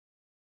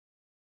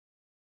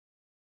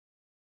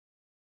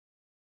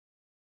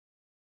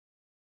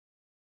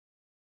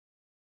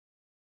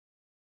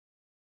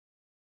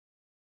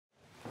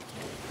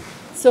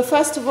So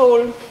first of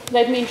all,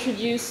 let me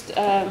introduce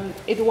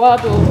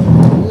Eduardo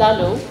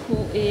Lalo, who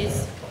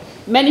is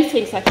many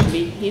things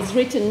actually. He's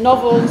written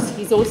novels,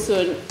 he's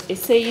also an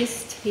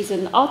essayist, he's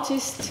an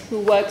artist who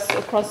works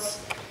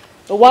across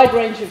a wide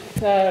range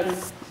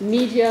of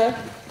media,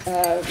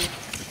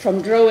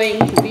 from drawing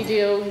to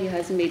video. He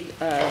has made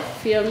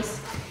films.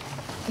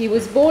 He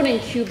was born in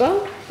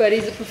Cuba, but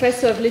is a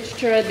professor of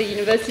literature at the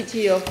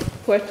University of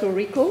Puerto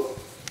Rico.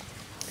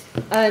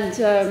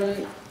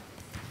 And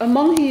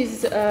among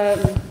his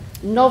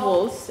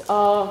novels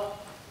are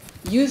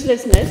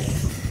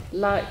Uselessness,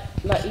 La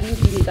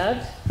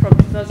Inutilidad from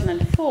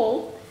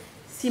 2004,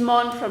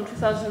 Simone from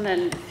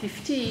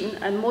 2015,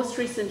 and most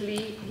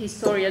recently,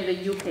 Historia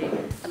the UK.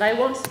 And I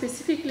want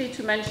specifically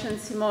to mention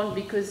Simone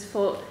because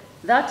for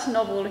that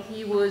novel,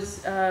 he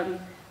was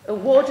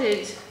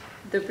awarded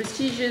the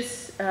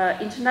prestigious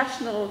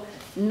International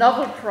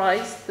Novel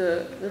Prize,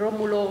 the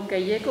Rómulo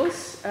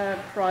Gallegos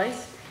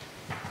Prize,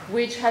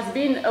 which has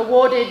been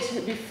awarded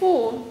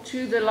before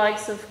to the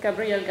likes of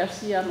Gabriel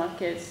Garcia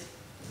Marquez.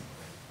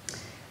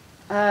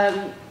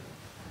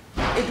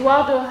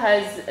 Eduardo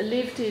has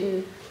lived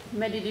in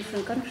many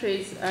different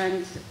countries,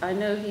 and I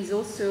know he's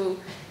also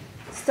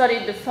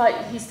studied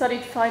he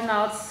studied fine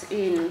arts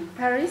in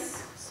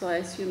Paris, so I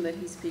assume that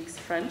he speaks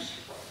French.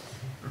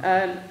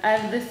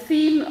 And the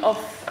theme of,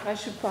 I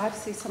should perhaps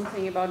say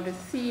something about the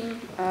theme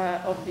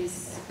of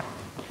this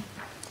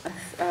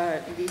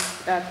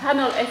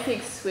panel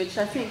ethics, which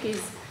I think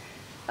is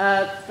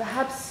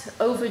perhaps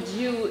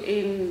overdue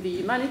in the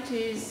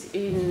humanities,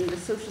 in the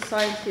social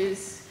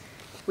sciences.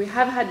 We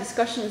have had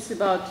discussions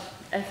about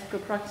ethical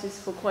practice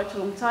for quite a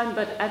long time,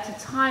 but at a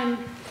time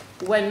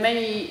when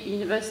many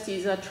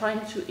universities are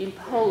trying to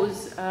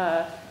impose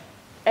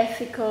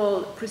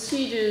ethical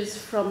procedures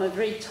from a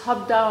very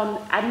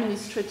top-down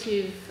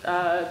administrative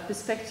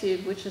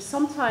perspective, which is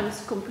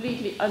sometimes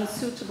completely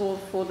unsuitable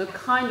for the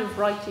kind of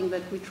writing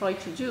that we try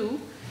to do,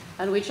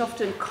 and which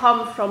often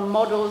come from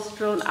models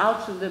drawn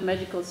out of the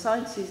medical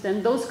sciences,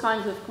 then those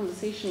kinds of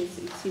conversations,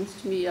 it seems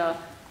to me, are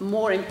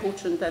more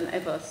important than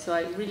ever. So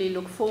I really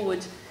look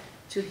forward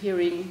to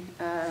hearing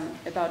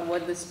about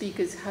what the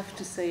speakers have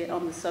to say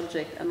on the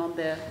subject and on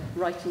their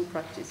writing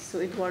practice. So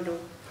Eduardo.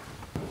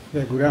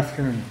 Yeah, good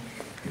afternoon.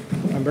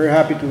 I'm very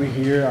happy to be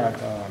here at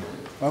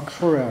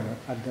Oxford,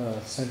 at the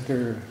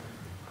Center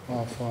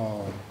of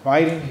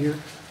Writing here.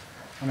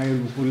 And I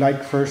would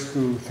like first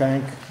to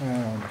thank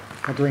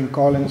Catherine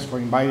Collins for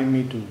inviting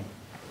me to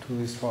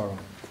this forum.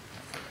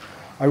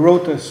 I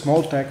wrote a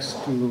small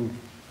text to,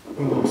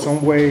 in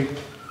some way,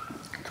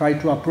 try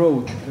to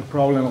approach the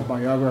problem of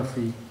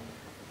biography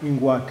in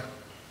what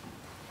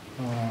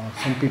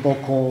some people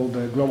call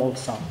the Global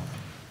South.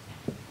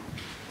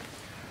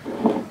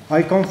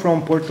 I come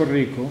from Puerto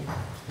Rico,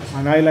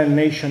 an island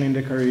nation in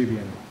the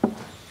Caribbean,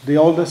 the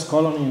oldest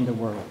colony in the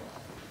world.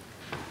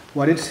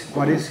 What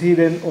is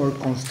hidden or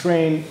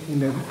constrained in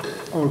the,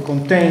 or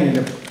contained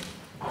in the,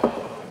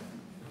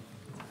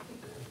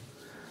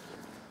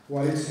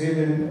 what is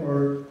hidden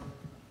or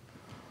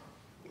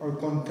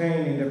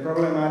contained in the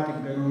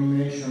problematic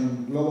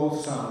denomination Global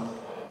South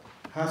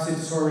has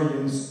its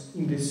origins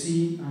in the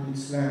sea and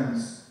its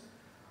lands,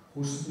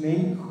 whose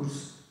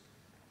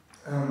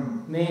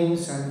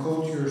names and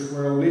cultures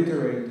were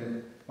obliterated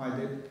by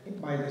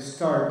the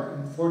start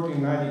in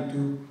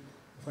 1492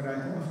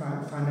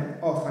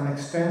 of an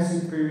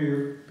extensive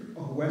period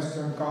of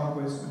Western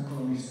conquest and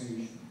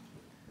colonization.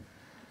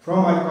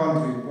 From my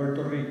country,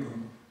 Puerto Rico,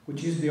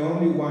 which is the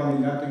only one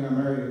in Latin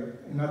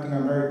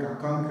America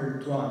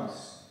conquered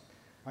twice,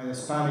 by the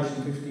Spanish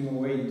in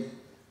 1508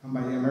 and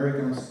by the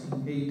Americans in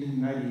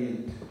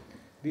 1898,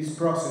 this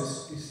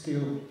process is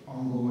still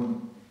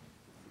ongoing.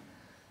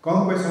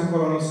 Conquest and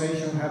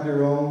colonization have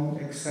their own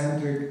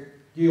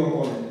eccentric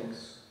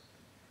geopolitics.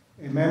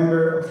 A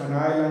member of an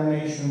island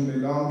nation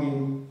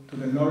belonging to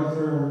the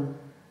northern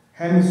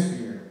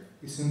hemisphere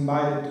is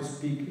invited to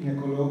speak in a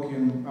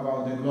colloquium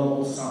about the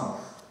Global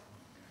South.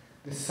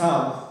 The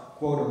South,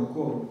 quote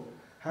unquote,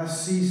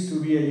 has ceased to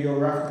be a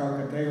geographical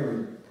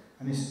category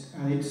and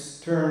it's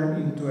turned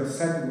into a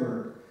set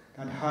word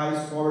that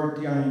hides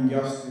poverty and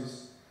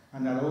injustice,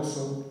 and that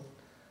also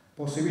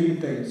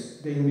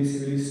possibilitates the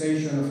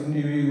invisibilization of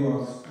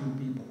individuals and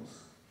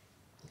peoples.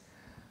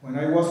 When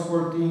I was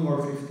 14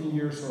 or 15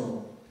 years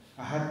old,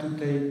 I had to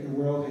take a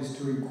world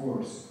history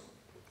course.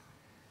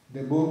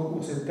 The book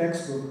was a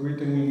textbook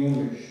written in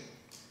English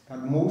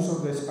that most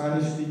of the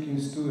Spanish-speaking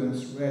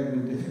students read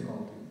with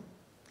difficulty.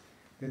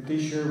 The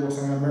teacher was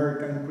an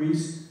American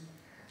priest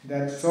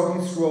that saw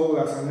his role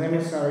as an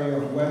emissary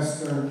of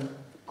Western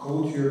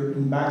culture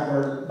in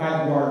backward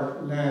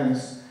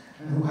lands,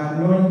 and who had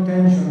no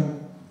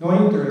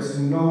interest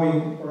in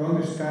knowing or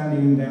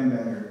understanding them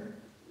better.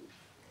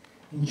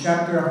 In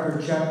chapter after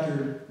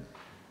chapter,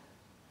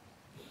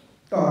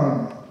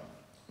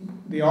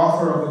 the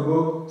author of the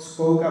book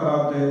spoke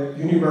about the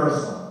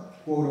universal,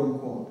 quote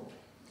unquote,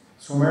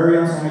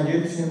 Sumerians and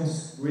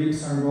Egyptians,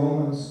 Greeks and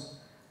Romans,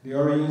 the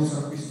origins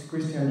of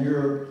Christian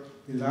Europe,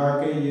 the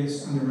Dark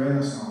Ages and the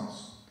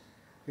Renaissance,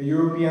 the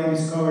European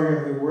discovery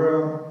of the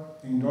world,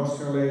 the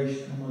Industrial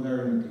Age, and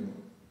modernity.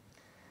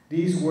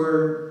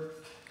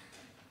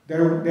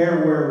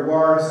 There were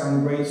wars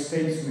and great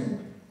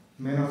statesmen,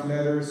 men of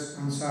letters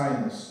and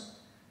science,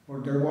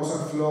 but there was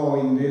a flaw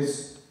in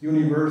this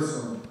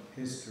universal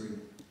history.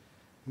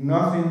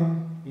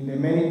 Nothing in the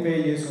many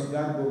pages of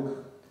that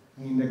book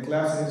and in the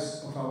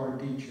classes of our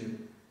teacher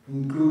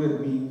included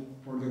me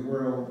for the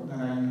world that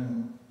I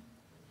knew.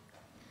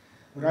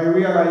 But I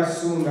realized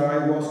soon that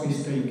I was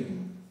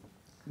mistaken.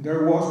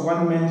 There was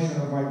one mention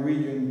of my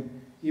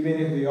region, even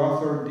if the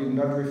author did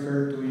not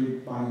refer to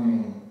it by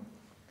name.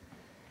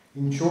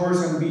 In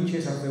shores and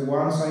beaches as the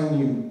ones I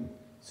knew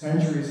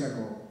centuries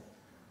ago,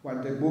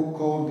 what the book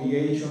called the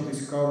Age of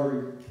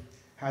Discovery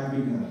had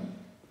begun.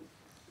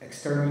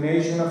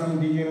 Extermination of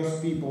indigenous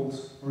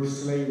peoples or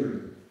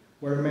slavery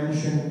were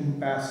mentioned in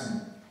passing,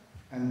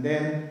 and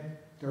then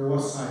there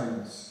was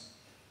silence,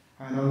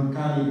 an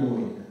uncanny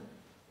void.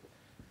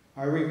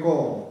 I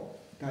recall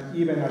that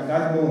even at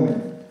that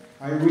moment,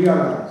 I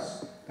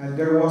realized that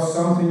there was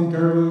something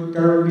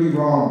terribly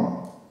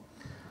wrong.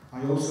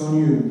 I also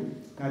knew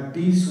that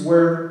I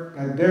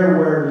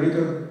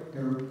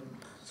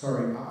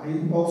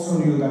also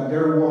knew that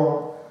there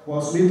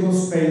was little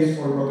space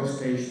for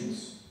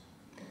protestations.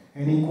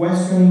 Any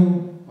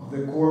questioning of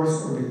the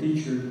course or the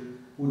teacher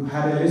would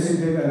have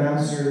elicited an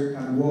answer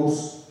that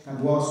was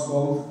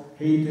both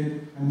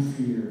hated and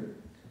feared.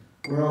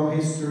 World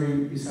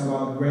history is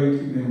about great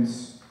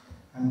events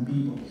and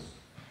peoples,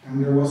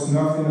 and there was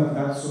nothing of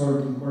that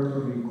sort in Puerto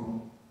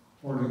Rico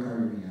or the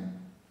Caribbean.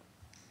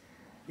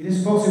 It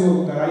is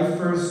possible that I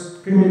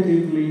first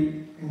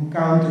primitively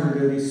encountered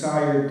the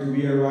desire to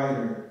be a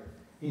writer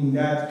in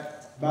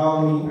that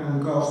balmy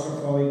and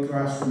claustrophobic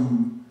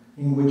classroom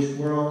in which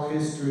world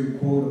history,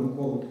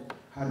 quote-unquote,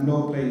 had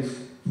no place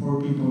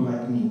for people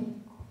like me.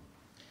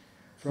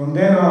 From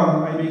then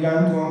on, I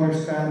began to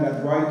understand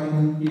that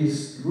writing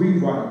is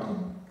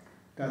rewriting,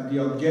 that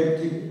the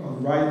objective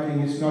of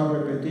writing is not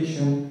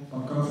repetition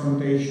but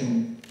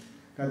confrontation,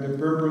 that the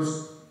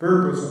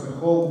purpose of the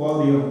whole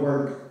body of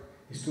work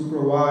is to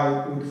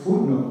provide with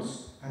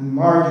footnotes and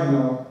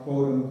marginal,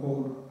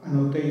 quote-unquote,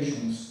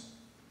 annotations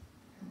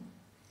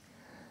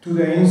to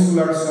the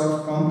insular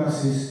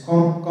self-complacency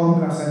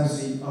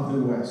of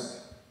the West.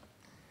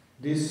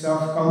 This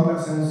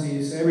self-complacency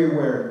is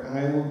everywhere, and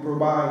I will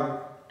provide,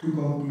 to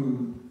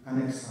conclude,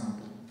 an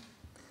example.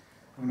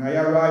 When I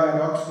arrived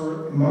at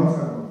Oxford a month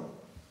ago,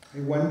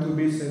 I went to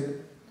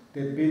visit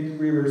the Pitt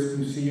Rivers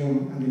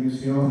Museum and the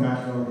Museum of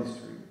Natural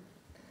History.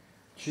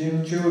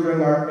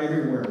 Children are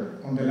everywhere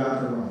on the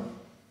latter one.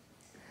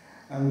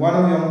 And one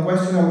of the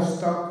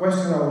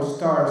unquestionable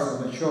stars of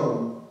the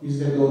show is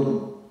the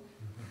dodo.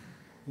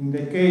 In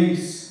the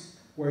case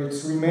where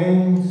its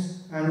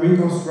remains and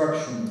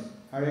reconstruction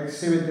are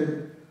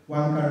exhibited,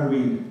 one can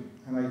read,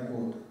 and I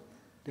quote,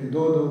 "The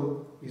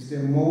dodo is the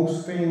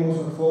most famous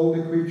of all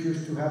the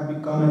creatures to have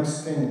become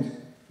extinct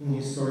in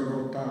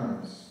historical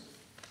times."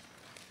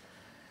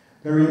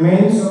 The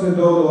remains of the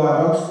dodo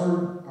at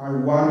Oxford are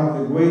one of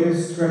the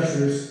greatest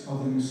treasures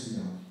of the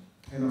museum,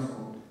 end of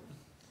quote.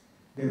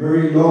 The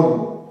very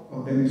logo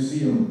of the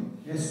museum,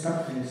 a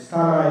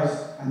stylized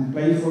and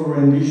playful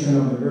rendition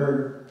of the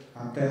bird,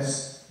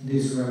 attests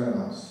this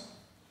relevance.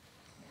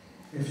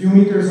 A few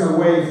meters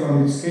away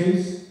from its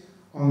case,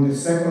 on the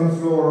second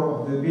floor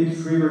of the Pitt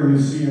River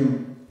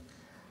Museum,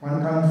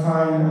 one can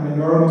find an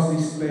enormous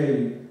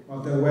display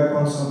of the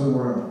weapons of the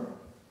world.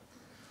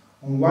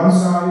 On one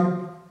side,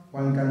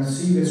 one can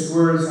see the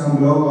swords and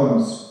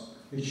blowguns,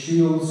 the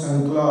shields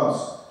and clubs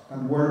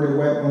that were the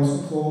weapons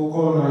of all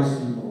colonized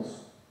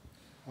peoples.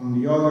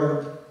 On the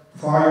other,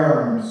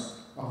 firearms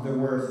of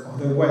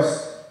the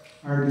West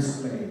are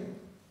displayed.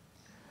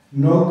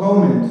 No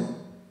comment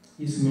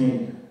is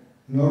made,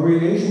 no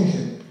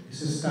relationship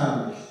is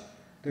established.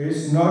 There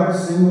is not a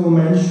single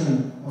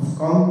mention of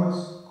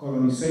conquest,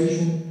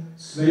 colonization,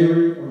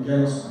 slavery, or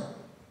genocide.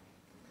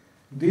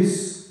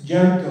 This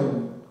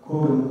gentle,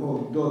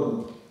 quote-unquote,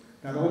 dodo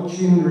that all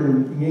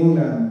children in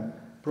England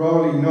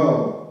probably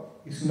know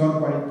is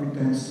not what it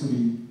pretends to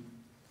be.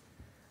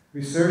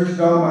 Research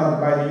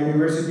done by the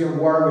University of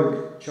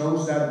Warwick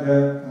shows that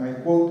and I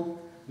quote,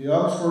 "the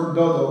Oxford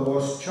dodo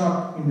was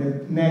chopped in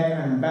the neck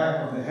and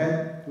back of the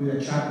head with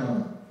a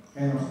shotgun,"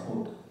 end of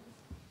quote.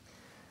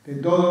 The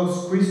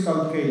dodo's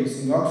crystal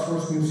case in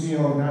Oxford's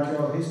Museum of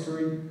Natural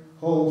History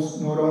holds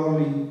not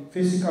only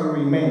physical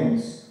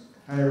remains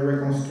and a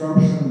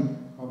reconstruction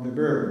of the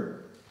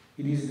bird,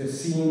 it is the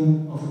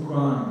scene of a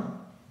crime.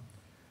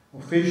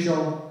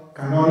 Official,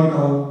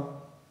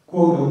 canonical,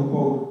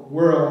 quote-unquote,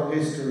 world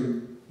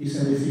history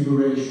is a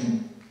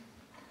defiguration.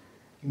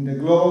 In the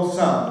global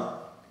South,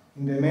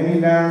 in the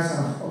many lands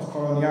of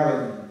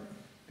coloniality,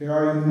 there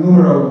are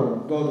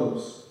innumerable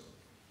dodos,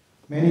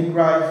 many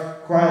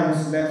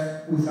crimes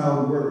left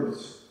without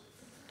words.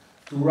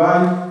 To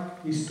write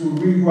is to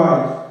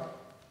rewrite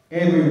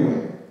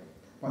everywhere,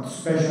 but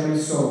especially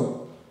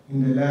so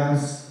in the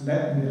lands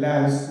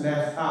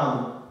left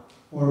out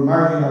or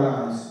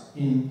marginalized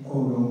in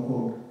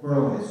quote-unquote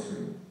world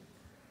history.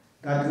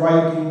 that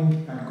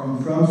writing that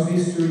confronts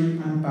history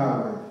and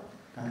power,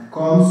 that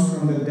comes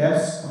from the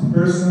depths of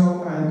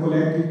personal and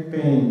collective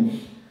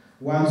pain,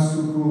 wants to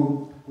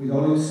prove with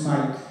all its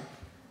might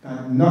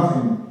that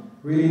nothing,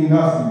 really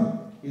nothing,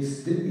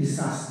 is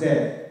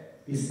dead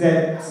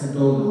as a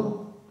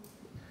dodo.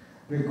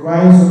 The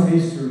crimes of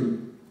history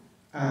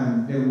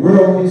and the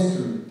world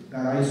history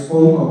that I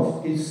spoke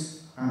of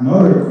is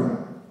another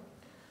crime,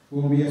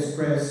 will be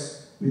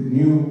expressed with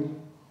new,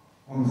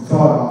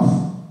 unthought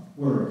of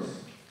words.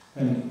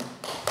 Thank you.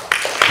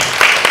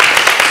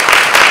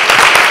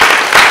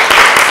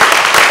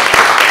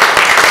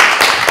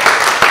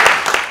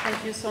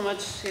 Thank you so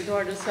much,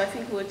 Eduardo. So I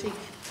think we'll take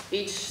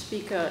each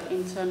speaker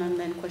in turn and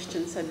then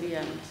questions at the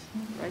end.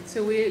 Right.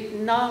 So we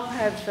now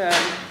have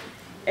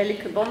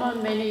Elleke Boehmer.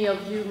 Many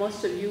of you,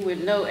 most of you will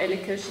know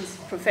Elleke. She's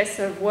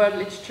Professor of World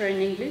Literature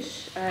in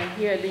English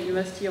here at the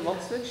University of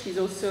Oxford. She's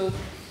also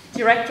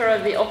Director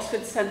of the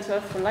Oxford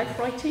Centre for Life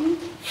Writing.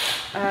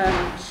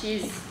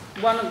 She's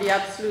one of the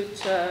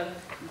absolute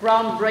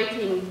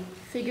groundbreaking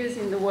figures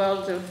in the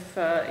world of,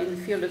 in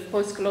the field of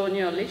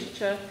post-colonial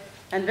literature.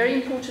 And very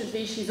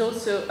importantly, she's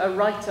also a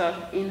writer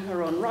in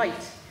her own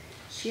right.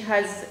 She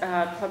has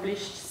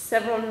published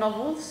several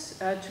novels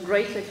to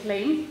great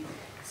acclaim.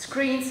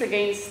 Screens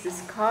Against the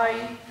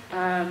Sky,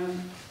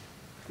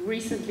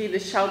 recently The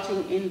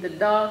Shouting in the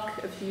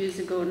Dark, a few years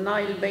ago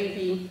Nile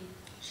Baby.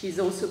 She's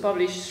also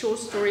published short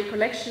story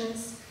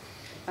collections,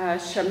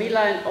 Shamila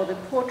and Other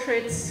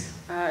Portraits,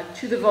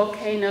 To the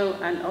Volcano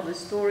and Other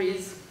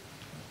Stories.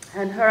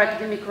 And her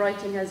academic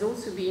writing has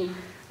also been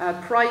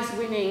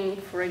prize-winning,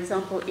 for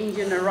example,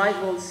 Indian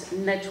Arrivals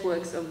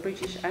Networks of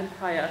British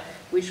Empire,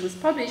 which was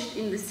published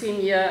in the same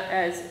year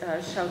as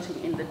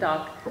Shouting in the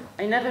Dark.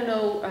 I never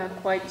know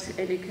quite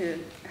Elleke,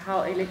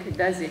 how Elleke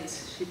does it.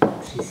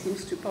 She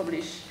seems to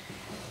publish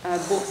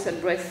books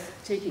at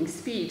breathtaking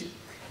speed.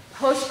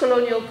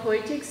 Post-colonial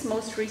Poetics,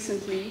 most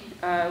recently,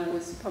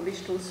 was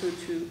published also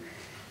to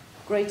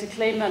great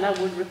acclaim, and I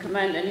would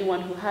recommend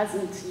anyone who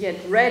hasn't yet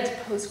read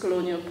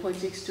Post-colonial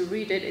Poetics to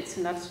read it. It's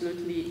an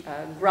absolutely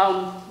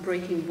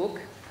groundbreaking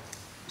book.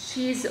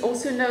 She's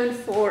also known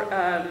for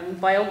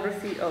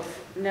biography of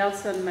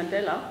Nelson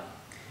Mandela,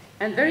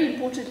 and very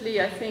importantly,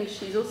 I think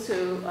she's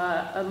also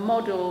a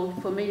model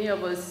for many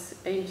of us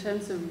in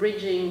terms of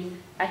bridging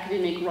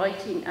academic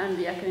writing and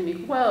the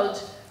academic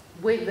world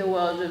with the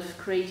world of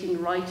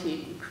creative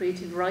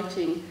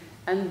writing,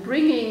 and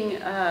bringing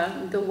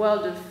the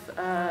world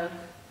of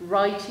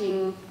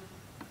writing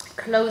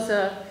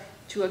closer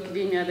to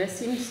academia. There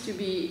seems to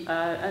be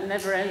a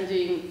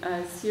never-ending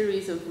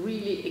series of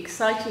really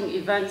exciting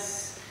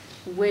events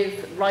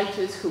with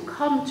writers who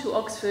come to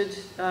Oxford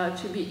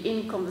to be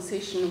in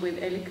conversation with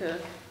Elleke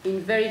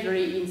in very,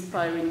 very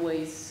inspiring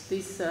ways.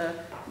 This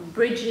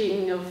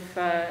bridging of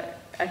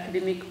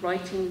academic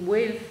writing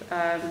with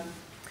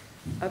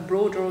a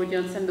broader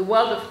audience and the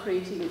world of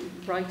creating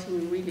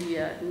writing, really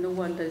no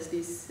one does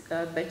this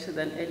better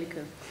than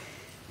Elleke.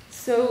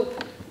 So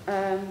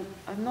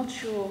I'm not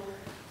sure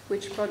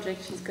which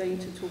project she's going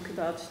to talk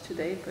about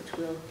today, but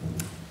we'll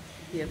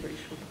hear very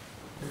shortly.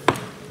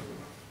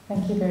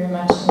 Thank you very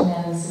much,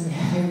 Hélène. This is a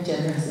very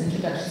generous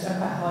introduction. They're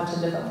quite hard to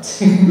live up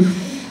to.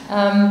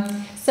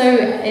 So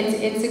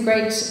it's a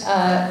great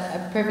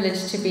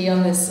privilege to be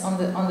on this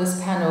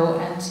panel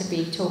and to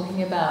be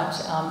talking about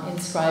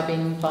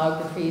inscribing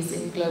biographies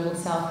in Global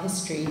South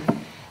history.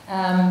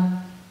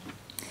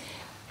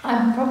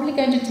 I'm probably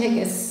going to take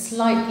a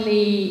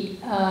slightly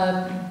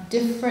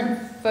different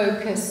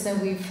focus than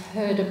we've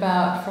heard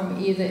about from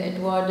either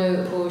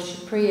Eduardo or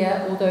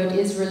Premilla, although it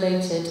is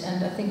related,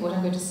 and I think what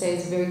I'm going to say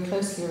is very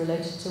closely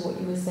related to what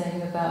you were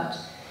saying about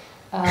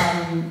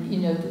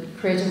the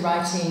creative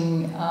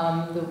writing,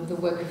 the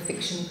work of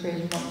fiction,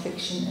 creative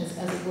non-fiction, as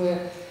it were,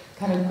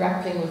 kind of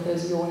grappling with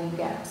those yawning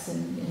gaps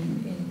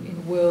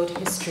in world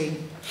history,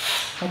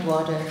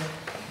 Eduardo.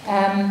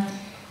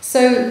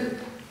 So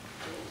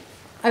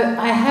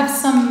I have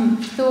some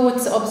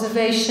thoughts,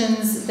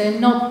 observations. They're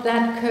not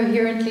that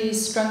coherently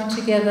strung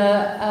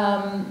together,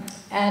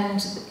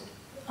 and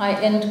I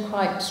end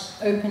quite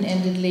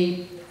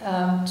open-endedly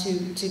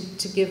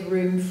to give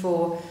room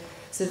for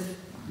sort of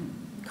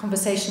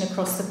conversation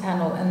across the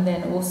panel, and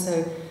then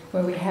also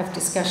where we have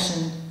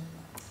discussion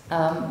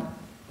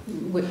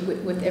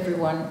with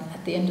everyone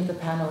at the end of the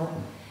panel.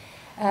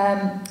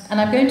 And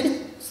I'm going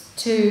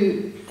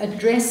to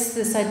address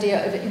this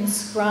idea of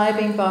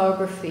inscribing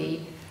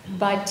biography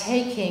by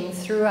taking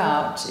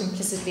throughout,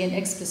 implicitly and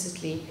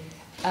explicitly,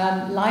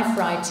 life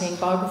writing,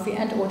 biography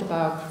and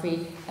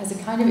autobiography as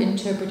a kind of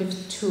interpretive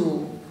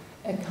tool,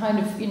 a kind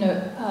of,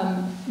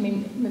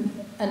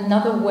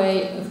 another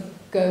way of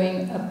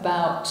going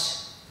about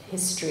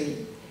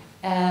history.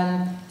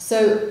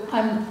 So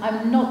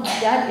I'm not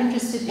that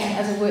interested in,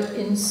 as it were,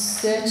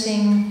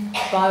 inserting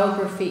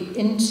biography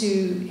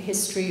into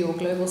history or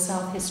Global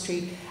South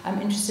history.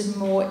 I'm interested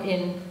more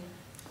in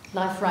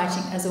life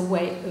writing as a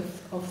way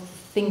of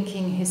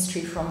thinking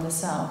history from the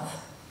South.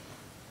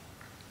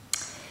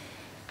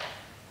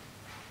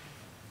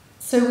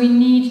 So we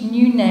need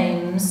new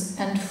names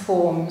and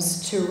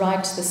forms to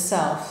write the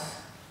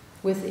South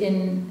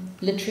within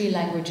literary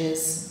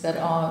languages that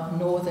are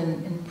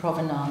northern in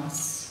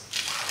provenance.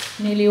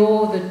 Nearly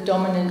all the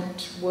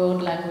dominant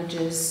world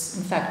languages,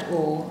 in fact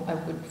all, I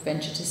would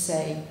venture to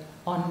say,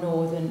 are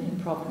northern in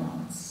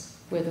provenance,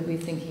 whether we're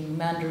thinking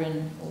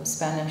Mandarin or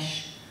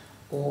Spanish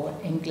or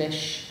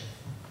English.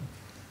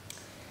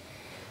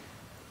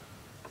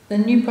 The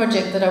new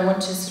project that I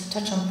want to sort of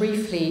touch on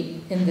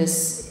briefly in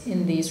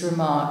these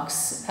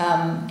remarks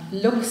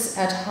looks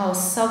at how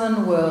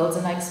southern worlds,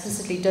 and I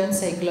explicitly don't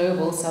say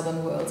global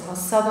southern worlds, how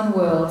southern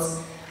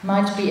worlds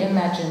might be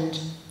imagined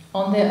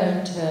on their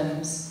own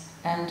terms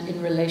and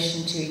in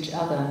relation to each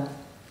other.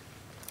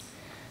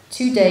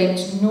 To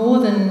date,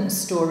 northern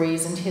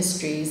stories and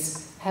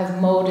histories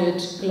have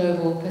moulded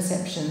global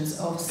perceptions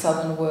of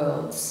southern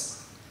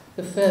worlds.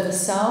 The further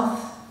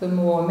south, the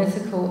more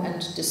mythical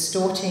and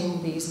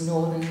distorting these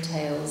northern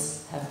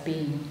tales have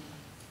been.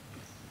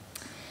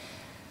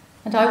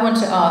 And I want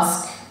to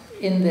ask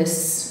in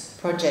this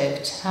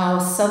project how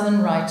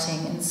southern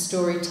writing and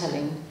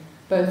storytelling,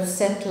 both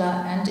settler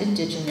and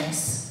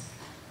indigenous,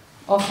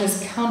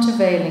 offers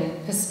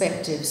countervailing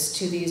perspectives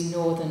to these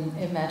northern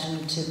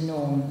imaginative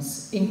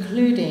norms,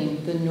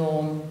 including the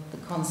norm, the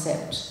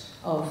concept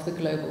of the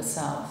global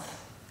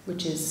south,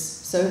 which is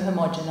so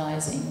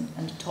homogenizing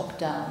and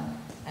top-down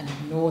and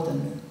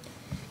northern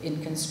in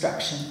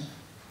construction.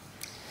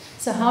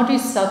 So how do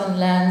southern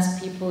lands,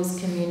 peoples,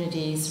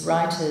 communities,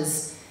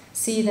 writers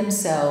see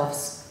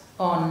themselves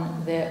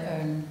on their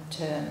own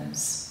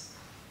terms?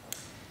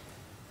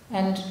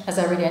 And as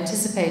I already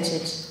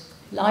anticipated,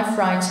 life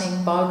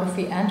writing,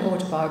 biography and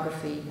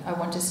autobiography, I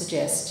want to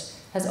suggest,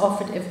 has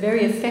offered a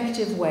very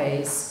effective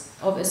ways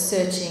of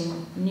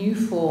asserting new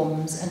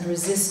forms and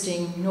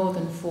resisting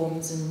northern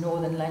forms and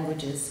northern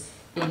languages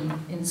in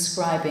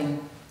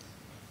inscribing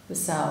the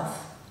South.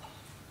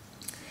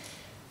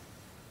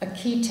 A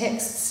key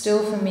text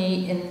still for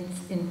me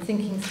in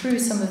thinking through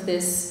some of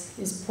this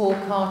is Paul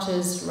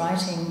Carter's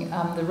writing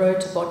The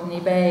Road to Botany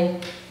Bay,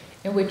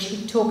 in which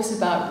he talks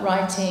about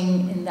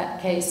writing, in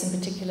that case in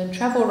particular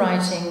travel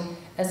writing,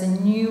 as a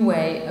new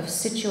way of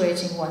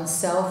situating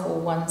oneself or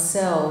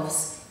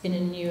oneselves in a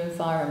new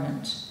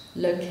environment,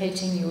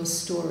 locating your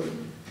story,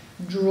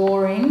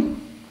 drawing,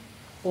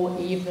 or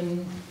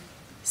even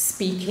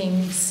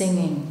speaking,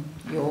 singing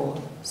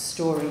your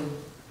story.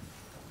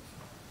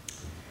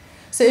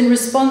 So in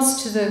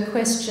response to the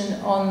question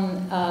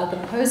on the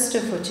poster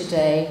for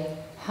today,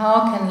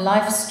 how can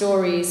life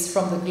stories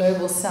from the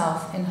global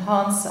South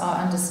enhance our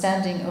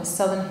understanding of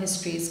Southern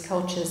histories,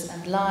 cultures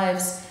and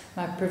lives?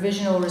 My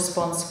provisional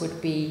response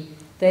would be,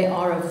 they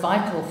are a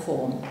vital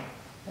form.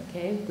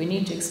 Okay? We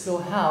need to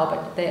explore how,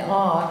 but they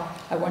are,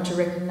 I want to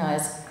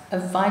recognize, a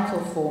vital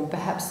form,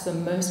 perhaps the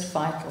most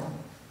vital,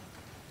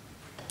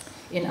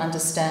 in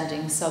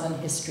understanding Southern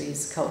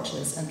histories,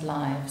 cultures and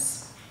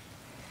lives.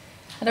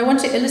 And I want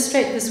to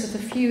illustrate this with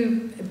a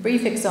few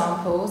brief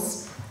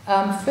examples,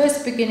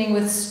 first beginning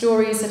with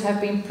stories that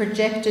have been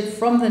projected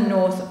from the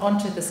north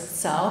onto the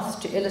south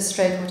to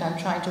illustrate what I'm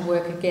trying to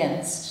work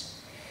against.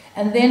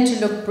 And then to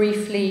look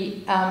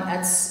briefly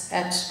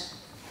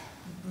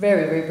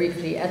very, very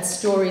briefly, at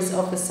stories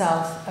of the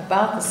South,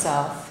 about the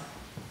South,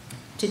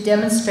 to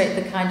demonstrate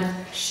the kind of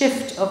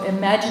shift of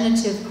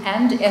imaginative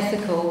and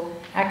ethical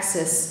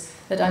axis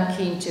that I'm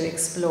keen to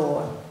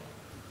explore.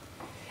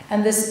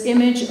 And this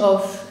image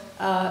of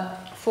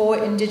 4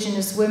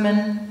 Indigenous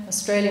women,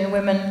 Australian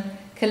women,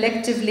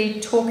 collectively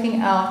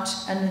talking out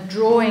and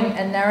drawing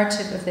a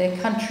narrative of their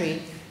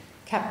country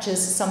captures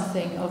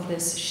something of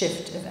this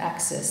shift of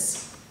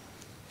axis.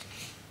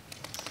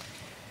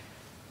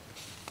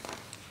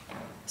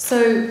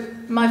 So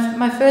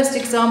my first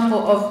example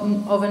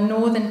of a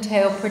northern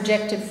tale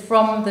projected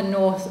from the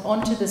north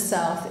onto the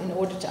south in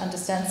order to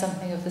understand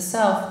something of the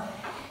South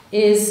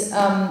is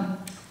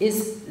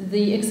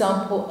the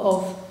example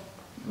of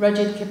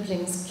Rudyard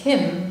Kipling's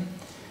Kim,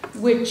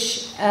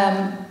 which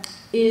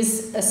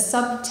is a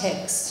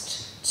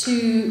subtext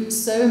to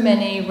so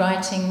many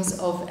writings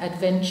of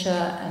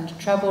adventure and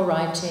travel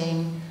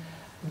writing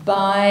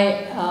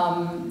by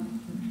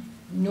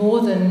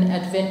northern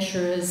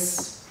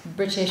adventurers,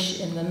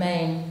 British in the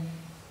main,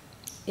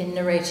 in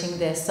narrating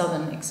their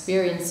southern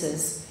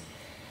experiences.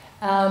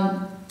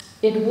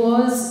 It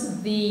was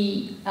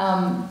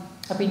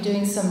I've been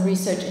doing some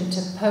research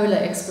into polar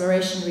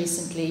exploration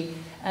recently,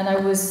 and I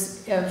was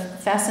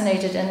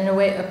fascinated and in a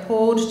way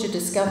appalled to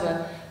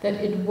discover that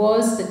it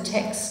was the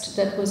text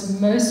that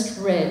was most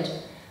read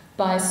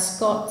by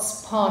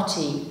Scott's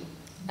party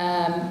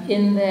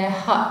in their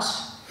hut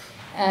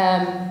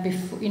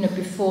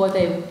before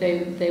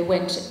they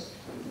went.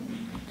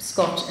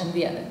 Scott and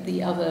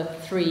the other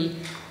 3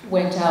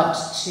 went out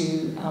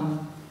to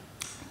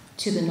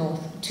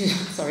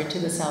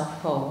the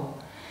South Pole.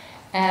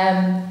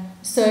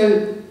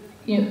 So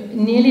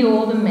nearly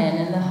all the men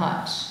in the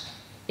hut,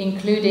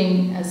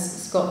 including,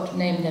 as Scott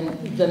named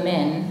them, the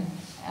men,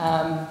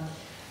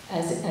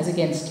 as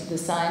against the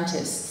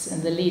scientists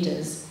and the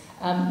leaders,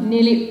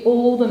 nearly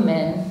all the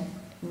men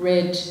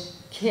read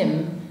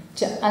Kim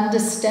to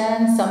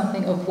understand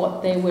something of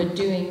what they were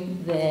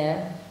doing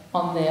there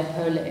on their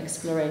polar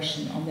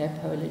exploration, on their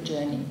polar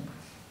journey.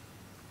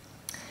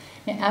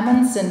 Now,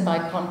 Amundsen,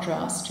 by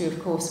contrast, who of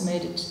course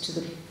made it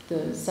to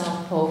the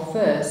South Pole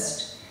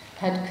first,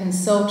 had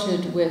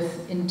consulted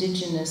with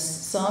indigenous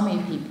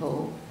Sami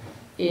people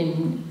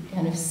in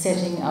kind of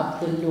setting up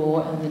the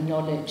law and the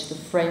knowledge, the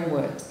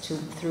framework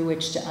through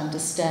which to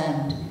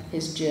understand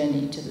his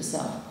journey to the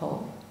South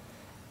Pole.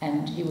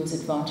 And he was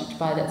advantaged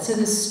by that. So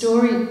the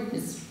story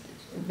is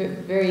a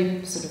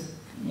very sort of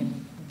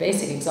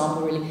basic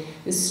example, really.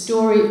 The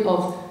story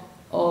of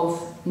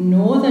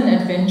northern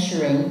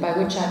adventuring, by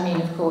which I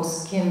mean, of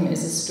course, Kim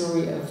is a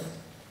story of,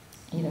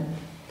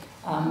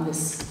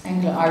 this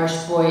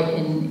Anglo-Irish boy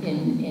in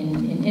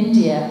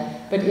India,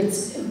 but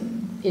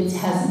it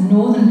has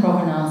northern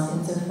provenance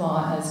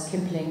insofar as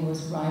Kipling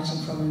was writing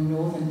from a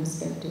northern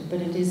perspective,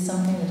 but it is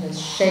something that has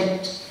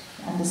shaped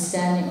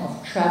understanding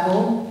of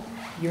travel,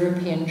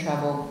 European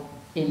travel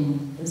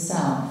in the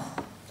South.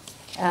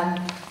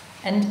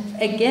 And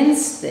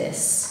against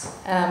this,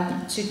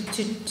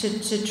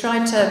 to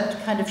try to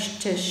kind of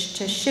to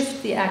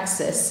shift the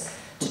axis,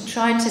 to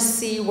try to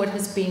see what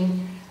has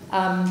been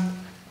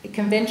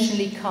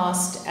conventionally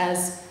cast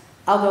as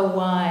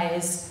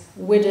otherwise,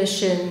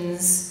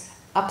 widdershins,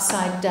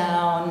 upside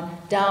down,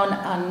 down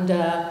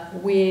under,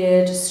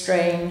 weird,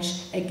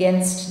 strange,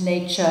 against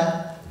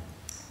nature.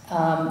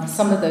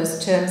 Some of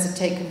those terms are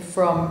taken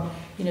from,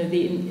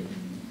 the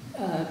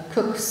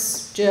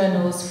Cook's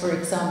journals, for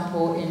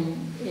example,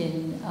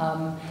 in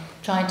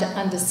trying to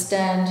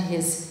understand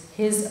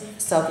his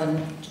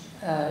southern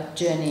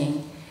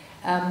journeying.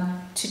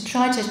 To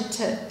try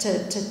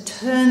to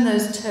turn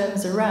those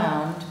terms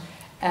around,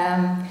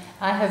 I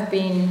have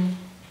been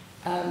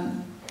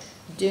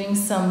doing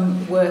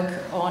some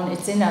work on,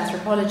 it's in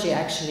anthropology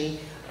actually,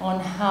 on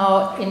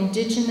how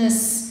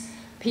indigenous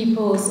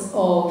peoples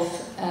of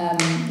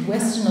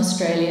Western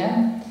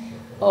Australia,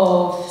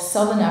 of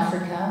Southern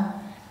Africa,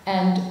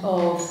 and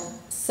of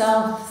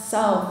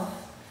South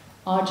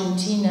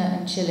Argentina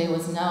and Chile,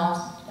 was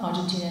now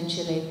Argentina and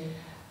Chile,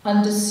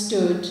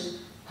 understood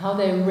how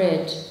they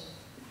read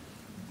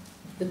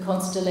the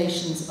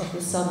constellations of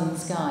the southern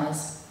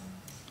skies.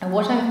 And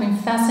what I've been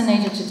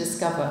fascinated to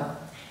discover,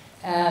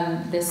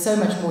 there's so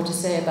much more to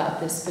say about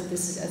this, but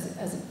this is,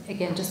 as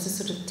again, just a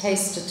sort of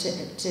taster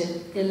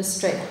to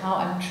illustrate how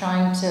I'm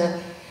trying to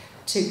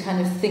kind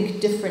of think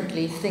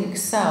differently, think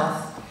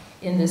south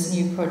in this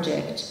new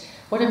project.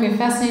 What I've been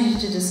fascinated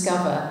to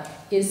discover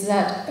is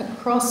that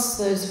across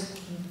those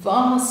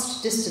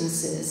vast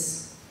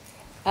distances,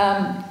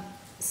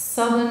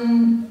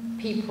 southern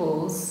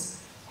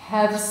peoples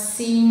have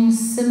seen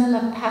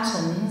similar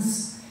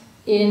patterns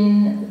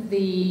in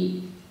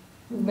the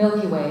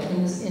Milky Way,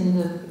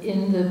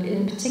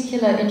 in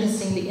particular,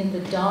 interestingly, in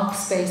the dark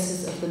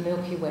spaces of the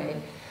Milky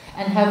Way,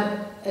 and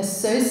have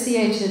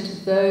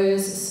associated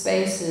those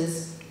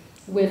spaces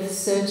with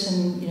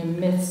certain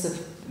Myths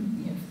of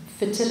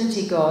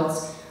fertility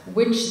gods,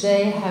 which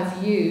they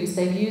have used.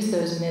 They've used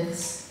those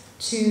myths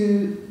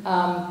to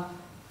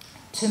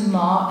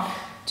mark,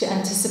 to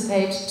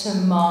anticipate, to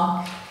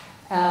mark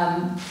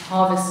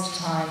harvest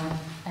time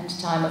and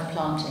time of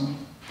planting.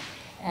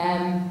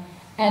 And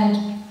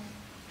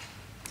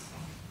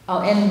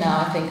I'll end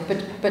now, I think.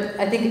 But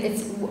I think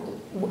it's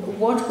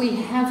what we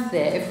have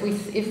there.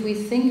 If we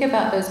think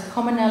about those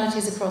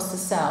commonalities across the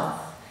South,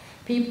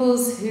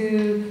 peoples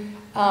who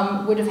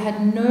would have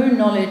had no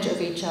knowledge of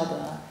each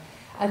other,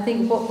 I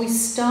think what we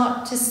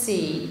start to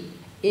see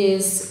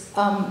is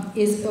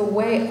a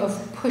way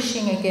of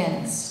pushing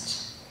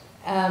against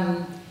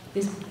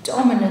this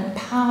dominant,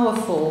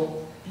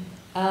 powerful,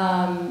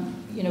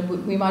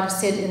 we might have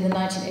said in the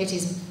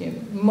 1980s,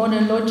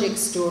 monologic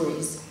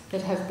stories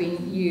that have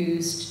been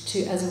used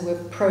to, as it were,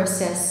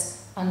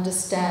 process,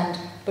 understand,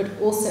 but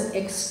also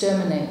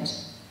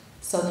exterminate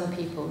southern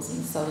peoples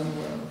and southern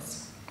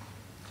worlds.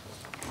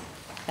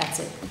 That's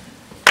it.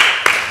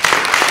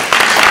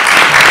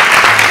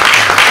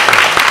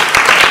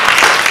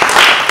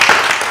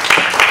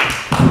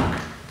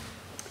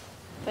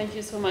 Thank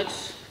you so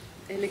much,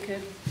 Elleke.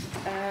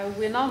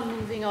 We're now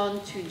moving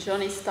on to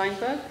Jonny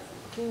Steinberg,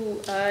 who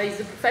is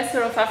a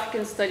professor of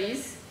African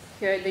Studies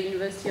here at the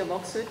University of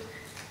Oxford.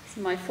 He's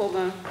my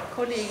former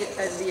colleague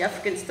at the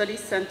African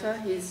Studies Center.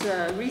 He's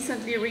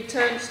recently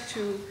returned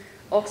to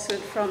Oxford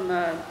from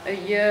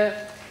a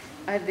year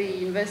at the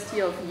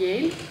University of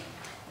Yale.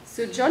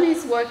 So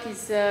Jonny's work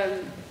is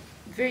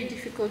very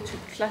difficult to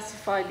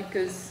classify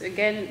because,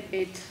 again,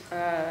 it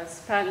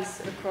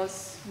spans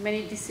across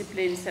many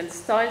disciplines and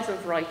styles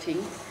of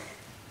writing.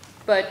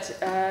 But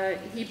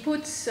he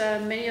puts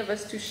many of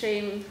us to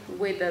shame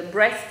with the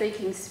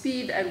breathtaking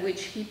speed at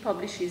which he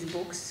publishes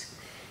books.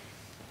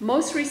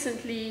 Most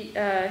recently,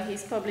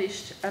 he's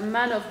published A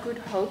Man of Good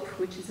Hope,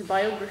 which is a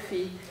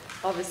biography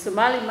of a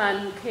Somali man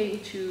who came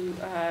to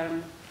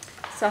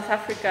South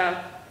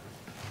Africa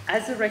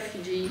as a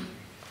refugee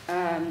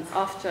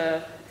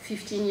after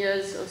 15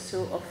 years or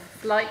so of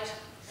flight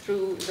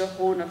through the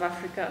Horn of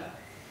Africa.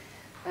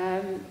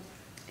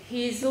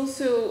 He's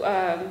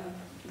also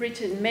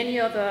written many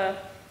other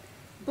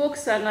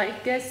books, and I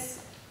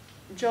guess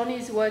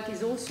Jonny's work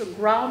is also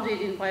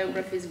grounded in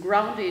biographies,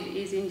 grounded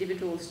in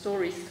individual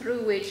stories,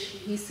 through which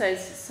he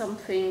says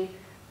something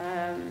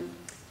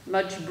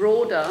much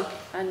broader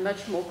and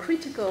much more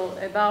critical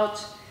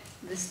about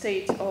the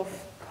state of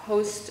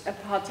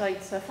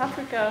post-apartheid South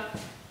Africa,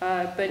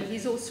 but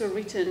he's also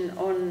written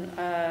on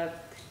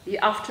the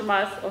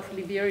aftermath of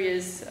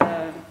Liberia's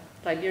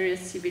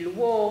civil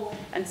war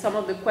and some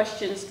of the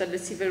questions that the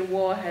civil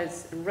war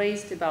has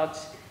raised about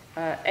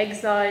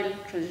exile,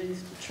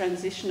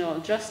 transitional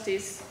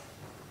justice.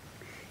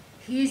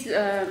 He's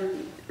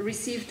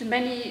received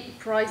many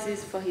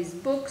prizes for his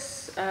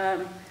books.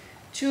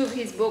 Two of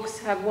his books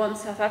have won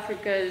South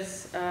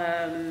Africa's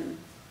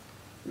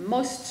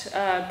most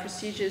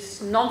prestigious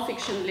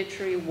non-fiction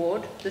literary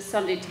award, the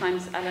Sunday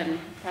Times Alan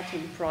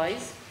Paton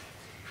Prize.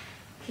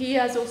 He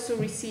has also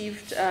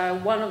received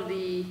one of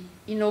the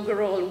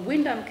inaugural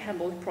Wyndham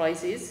Campbell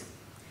Prizes.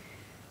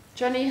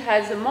 Jonny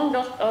has, among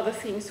other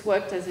things,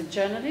 worked as a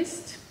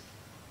journalist.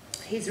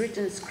 He's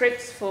written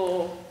scripts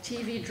for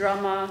TV,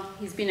 drama.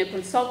 He's been a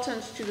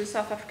consultant to the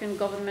South African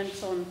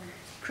government on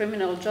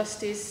criminal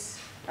justice.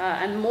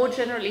 And more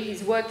generally,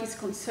 his work is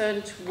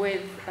concerned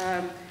with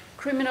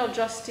criminal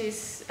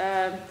justice,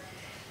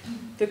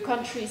 the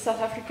country, South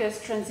Africa's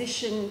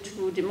transition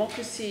to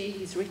democracy.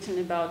 He's written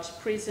about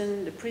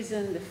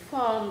the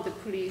farm, the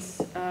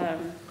police,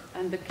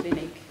 and the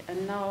clinic.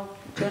 And now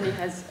Jonny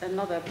has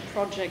another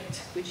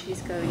project which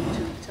he's going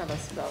to tell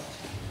us about.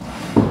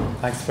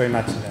 Thanks very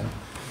much, Hélène.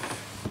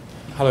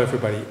 Hello,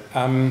 everybody.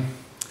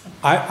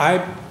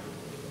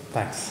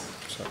 Thanks.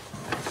 Sure.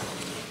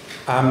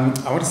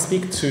 I want to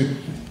speak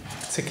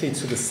particularly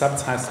to the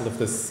subtitle of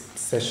this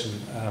session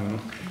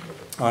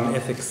on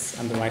ethics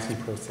and the writing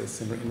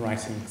process in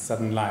writing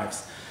Southern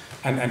Lives,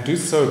 and do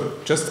so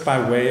just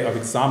by way of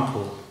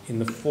example in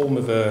the form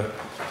of a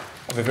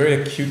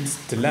very acute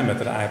dilemma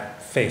that I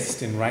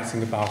faced in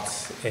writing about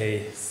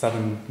a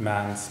Southern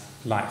man's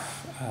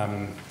life.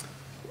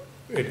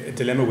 A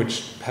dilemma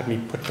which had me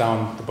put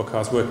down the book I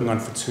was working on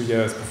for 2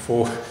 years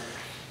before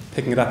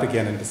picking it up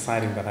again and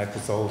deciding that I'd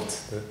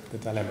resolved the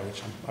dilemma,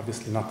 which I'm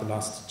obviously not the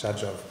last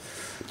judge of.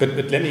 But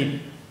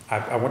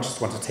I just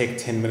want to take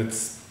 10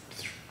 minutes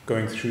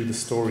going through the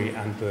story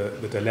and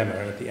the dilemma,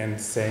 and at the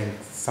end saying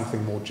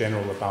something more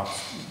general about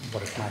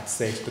what it might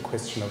say to the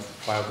question of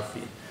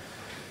biography.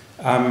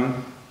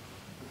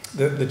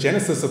 The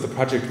genesis of the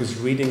project was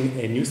reading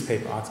a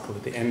newspaper article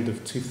at the end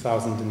of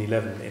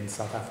 2011 in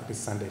South Africa's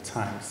Sunday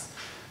Times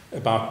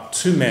about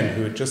two men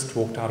who had just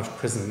walked out of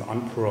prison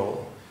on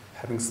parole,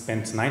 having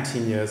spent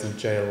 19 years in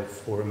jail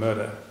for a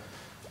murder.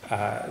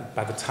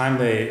 By the time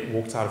they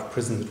walked out of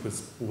prison, it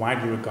was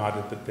widely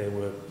regarded that they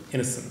were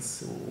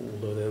innocents,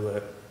 although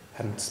they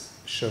hadn't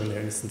shown their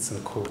innocence in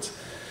a court.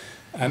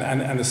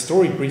 And the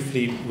story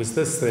briefly was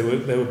this: they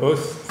were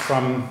both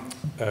from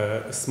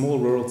a small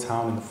rural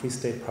town in the Free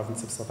State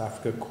province of South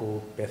Africa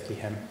called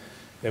Bethlehem.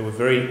 They were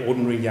very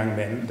ordinary young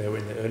men. They were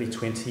in their early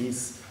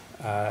 20s.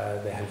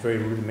 They had very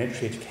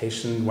rudimentary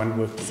education. One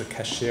worked as a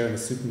cashier in a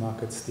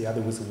supermarket. The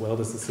other was a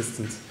welder's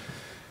assistant.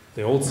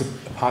 The old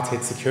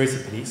apartheid security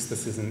police,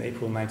 this is in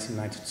April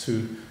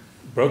 1992,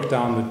 broke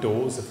down the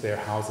doors of their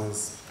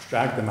houses,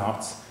 dragged them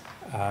out,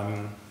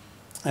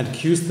 and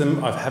accused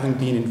them of having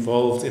been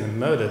involved in a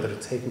murder that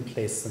had taken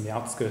place on the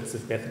outskirts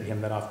of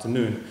Bethlehem that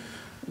afternoon,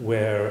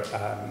 where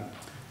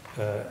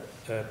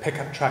a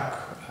pickup truck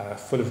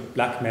full of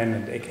black men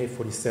and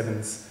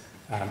AK-47s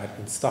had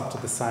been stopped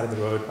at the side of the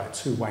road by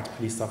two white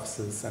police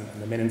officers, and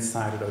the men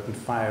inside had opened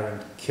fire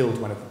and killed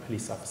one of the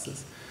police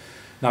officers.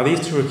 Now,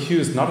 these two were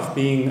accused not of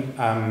being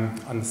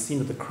on the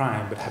scene of the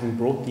crime, but having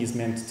brought these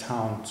men to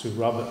town to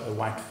rob a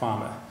white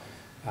farmer,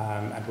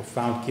 and were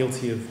found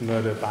guilty of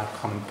murder by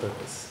common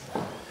purpose.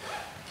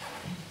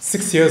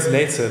 6 years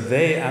later,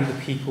 they and the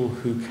people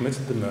who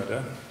committed the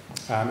murder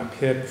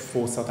appeared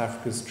before South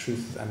Africa's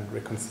Truth and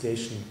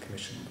Reconciliation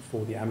Commission,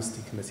 before the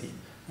Amnesty Committee,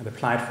 and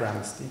applied for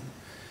amnesty.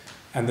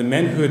 And the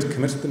men who had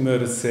committed the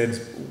murder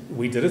said,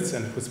 "We did it,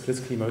 and it was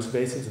politically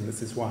motivated, and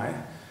this is why."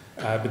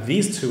 But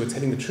these two were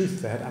telling the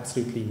truth. They had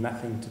absolutely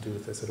nothing to do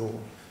with this at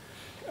all.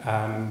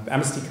 The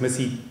Amnesty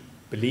Committee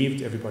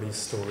believed everybody's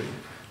story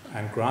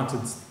and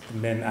granted the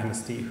men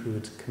amnesty who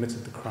had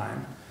committed the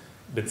crime,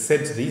 but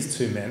said to these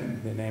two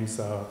men, their names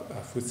are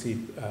Futsi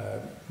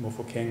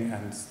Mofokeng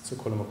and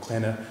Tsokolo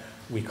Mokoena,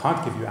 "We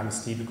can't give you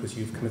amnesty because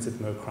you've committed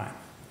no crime."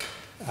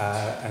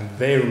 And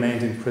they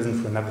remained in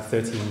prison for another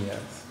 13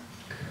 years.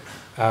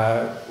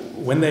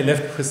 When they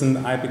left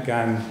prison, I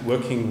began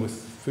working with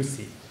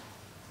Futsi.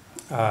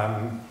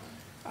 I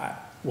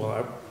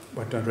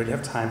don't really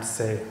have time to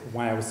say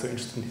why I was so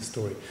interested in his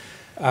story.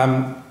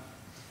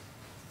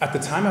 At the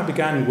time I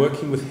began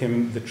working with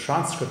him, the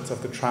transcript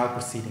of the trial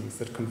proceedings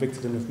that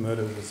convicted him of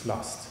murder was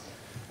lost.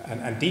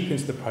 And deep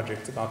into the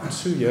project, about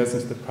 2 years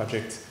into the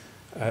project,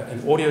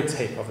 an audio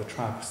tape of the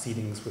trial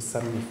proceedings was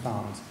suddenly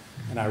found,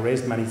 and I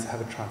raised money to have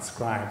it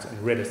transcribed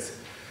and read it,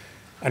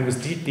 and was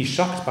deeply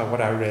shocked by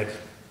what I read.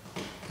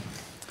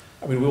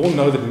 I mean, we all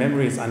know that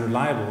memory is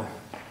unreliable,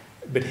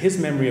 but his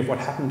memory of what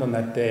happened on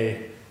that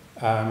day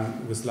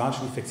was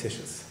largely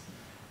fictitious.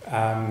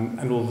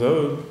 And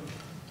although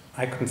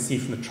I couldn't see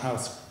from the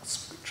trial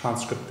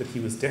transcript that he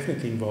was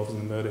definitely involved in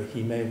the murder,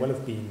 he may well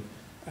have been,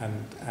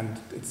 and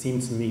it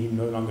seemed to me he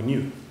no longer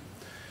knew.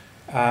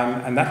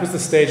 And that was the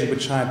stage at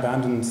which I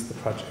abandoned the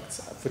project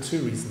for two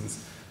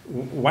reasons.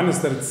 One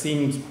is that it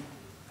seemed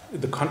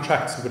the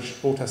contract which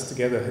brought us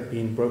together had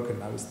been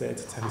broken. I was there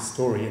to tell his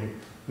story, and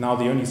now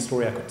the only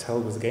story I could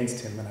tell was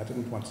against him, and I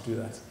didn't want to do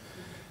that.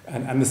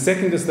 And the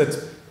second is that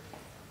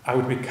I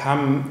would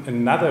become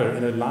another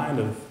in a line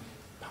of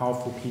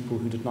powerful people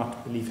who did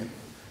not believe him.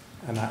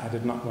 And I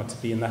did not want to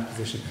be in that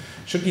position.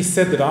 It should be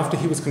said that after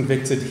he was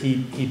convicted,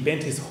 he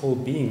bent his whole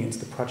being into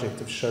the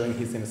project of showing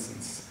his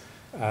innocence.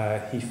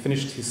 He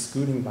finished his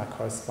schooling by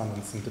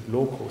correspondence and did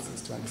law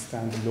courses to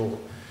understand the law.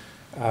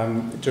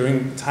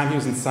 During the time he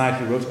was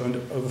inside, he wrote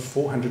over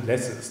 400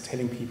 letters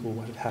telling people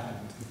what had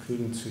happened,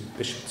 including to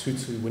Bishop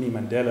Tutu, Winnie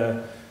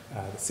Mandela,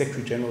 the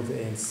Secretary General of the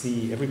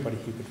ANC, everybody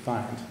he could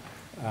find,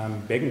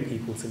 begging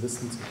people to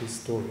listen to his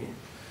story.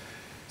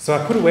 So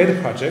I put away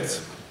the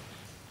project,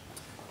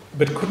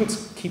 but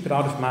couldn't keep it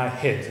out of my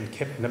head and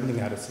kept nibbling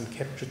at it and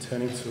kept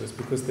returning to it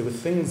because there were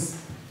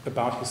things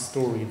about his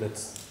story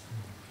that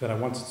I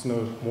wanted to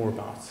know more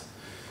about.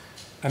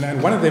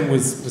 And one of them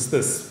was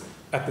this.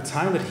 At the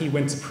time that he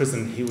went to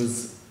prison, he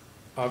was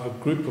of a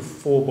group of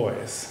 4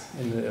 boys,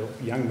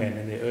 young men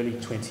in their early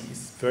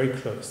 20s, very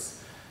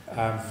close,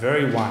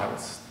 very wild.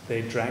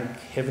 They drank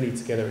heavily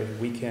together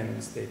every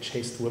weekend. They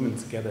chased women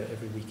together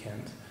every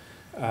weekend.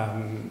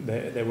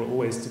 They were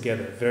always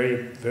together,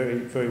 very, very,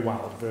 very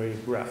wild, very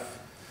rough.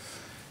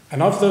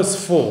 And of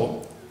those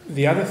 4,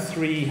 the other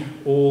 3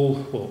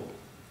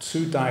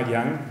 2 died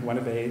young, one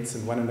of AIDS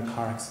and one in a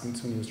car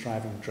accident when he was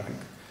driving drunk.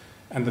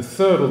 And the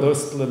third, although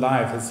still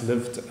alive, has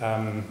lived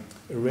a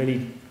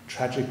really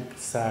tragic,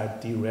 sad,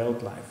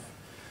 derailed life.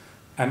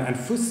 And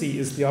Fusi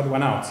is the odd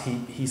one out.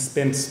 He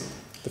spent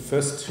the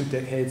first 2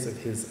 decades of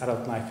his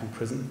adult life in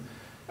prison.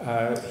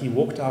 He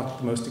walked out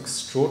the most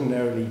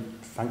extraordinarily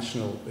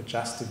functional,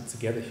 adjusted,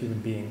 together human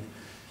being.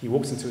 He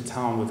walked into a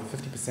town with a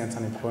 50%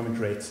 unemployment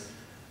rate,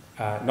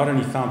 not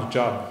only found a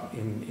job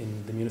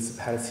in the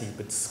municipality,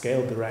 but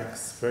scaled the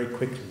ranks very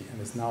quickly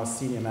and is now a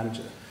senior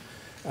manager.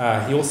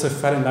 He also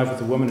fell in love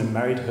with a woman and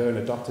married her and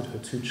adopted her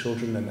 2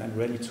 children and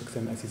really took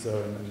them as his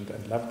own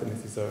and loved them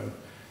as his own.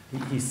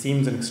 He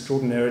seems an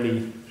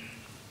extraordinarily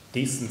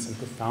decent and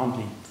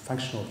profoundly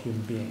functional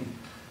human being.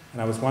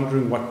 And I was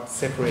wondering what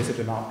separated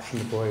him out from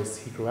the boys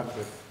he grew up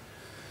with.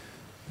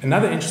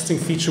 Another interesting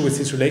feature was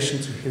his relation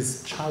to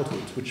his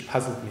childhood, which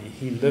puzzled me.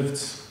 He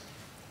lived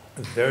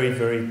a very,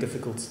 very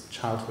difficult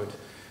childhood.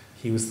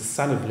 He was the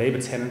son of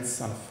labor tenants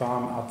on a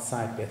farm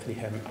outside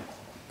Bethlehem,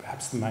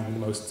 perhaps among the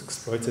most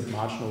exploited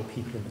marginal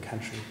people in the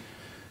country.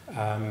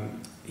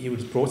 He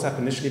was brought up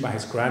initially by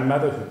his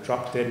grandmother, who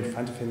dropped dead in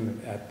front of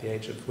him at the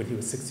age of when he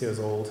was 6 years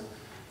old.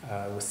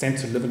 Was sent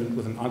to live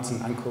with an aunt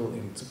and uncle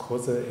in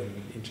Tukoza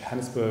in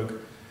Johannesburg.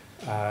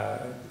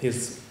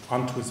 His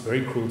aunt was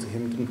very cruel to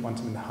him, didn't want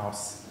him in the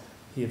house.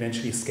 He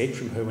eventually escaped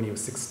from her when he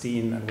was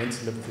 16 and went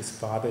to live with his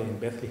father in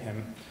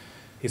Bethlehem.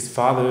 His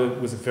father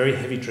was a very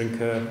heavy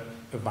drinker,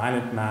 a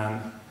violent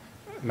man,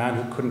 a man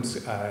who couldn't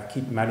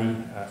keep money.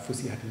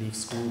 Fusi had to leave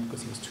school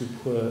because he was too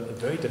poor, a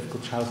very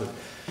difficult childhood.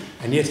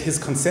 And yet his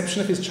conception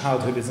of his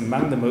childhood is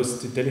among the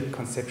most idyllic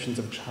conceptions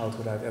of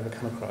childhood I've ever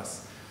come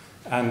across.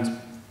 And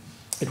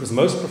it was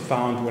most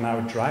profound when I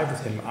would drive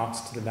with him out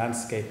to the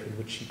landscape in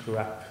which he grew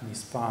up, in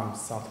these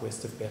farms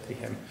southwest of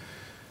Bethlehem,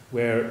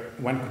 where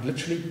one could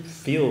literally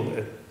feel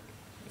a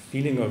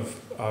feeling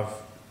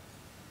of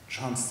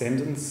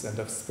transcendence and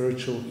of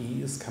spiritual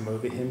ease come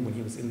over him when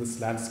he was in this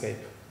landscape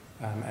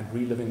and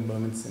reliving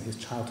moments in his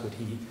childhood.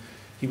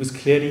 He was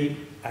clearly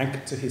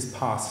anchored to his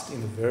past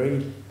in a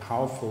very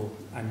powerful,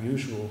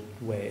 unusual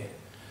way.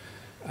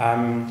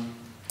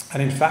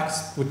 And in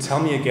fact, would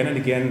tell me again and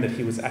again that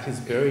he was at his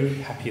very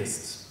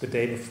happiest the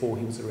day before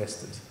he was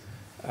arrested.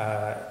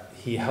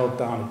 He held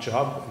down a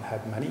job and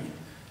had money,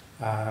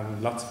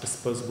 lots of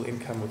disposable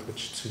income with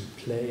which to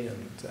play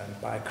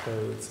and buy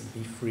clothes and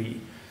be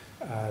free.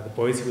 The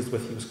boys he was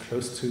with, he was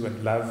close to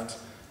and loved.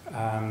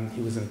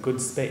 He was in a good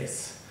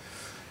space.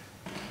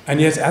 And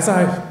yet, as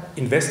I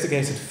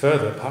investigated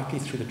further, partly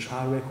through the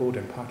trial record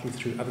and partly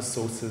through other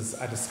sources,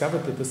 I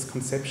discovered that this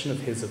conception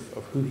of his,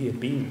 of who he had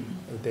been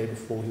the day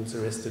before he was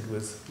arrested,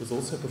 was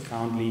also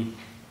profoundly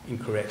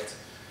incorrect.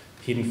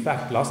 He'd in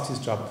fact lost his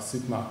job at the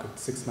supermarket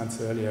 6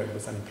 months earlier and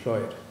was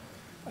unemployed,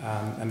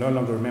 and no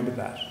longer remembered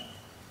that.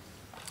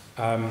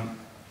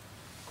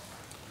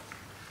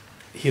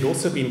 He had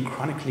also been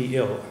chronically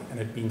ill and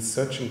had been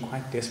searching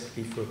quite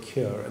desperately for a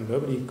cure, and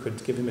nobody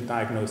could give him a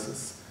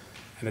diagnosis.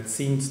 And it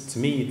seemed to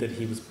me that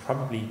he was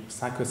probably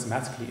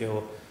psychosomatically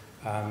ill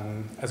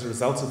as a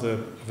result of a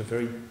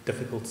very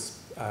difficult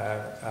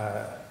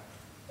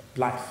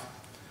life.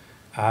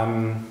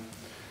 And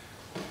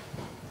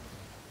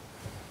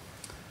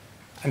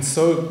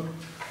so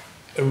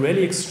a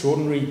really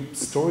extraordinary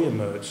story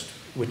emerged,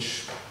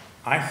 which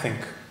I think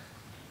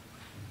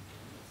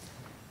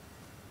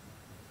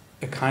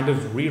a kind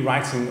of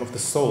rewriting of the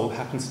soul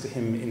happens to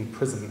him in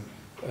prison,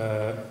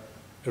 a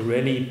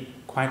really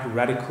quite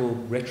radical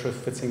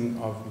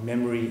retrofitting of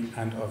memory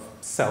and of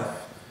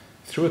self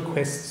through a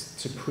quest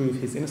to prove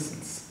his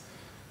innocence.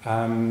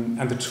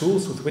 And the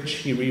tools with which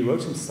he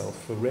rewrote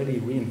himself, or really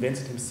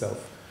reinvented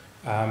himself,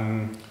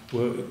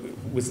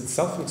 was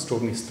itself an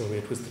extraordinary story.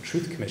 It was the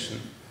Truth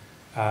Commission.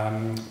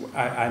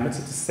 I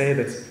omitted to say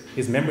that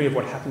his memory of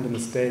what happened on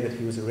this day that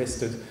he was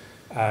arrested,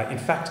 in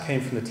fact,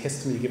 came from the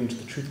testimony given to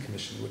the Truth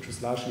Commission, which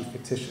was largely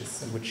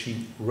fictitious, and which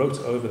he wrote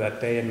over that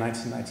day in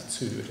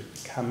 1992. It had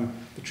become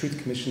the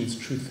Truth Commission's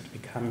truth,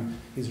 had become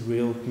his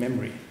real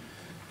memory.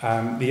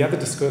 The other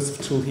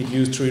discursive tool he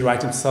used to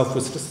rewrite himself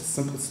was just a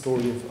simple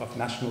story of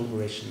national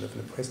liberation, of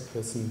an oppressed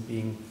person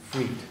being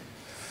freed.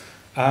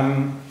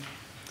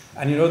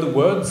 And you know, the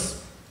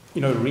words,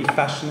 you know,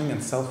 refashioning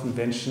and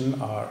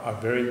self-invention are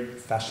very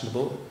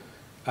fashionable.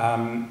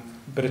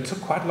 But it took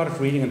quite a lot of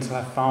reading until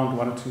I found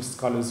one or two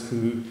scholars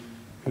who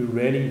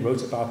really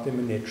wrote about them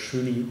in their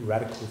truly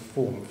radical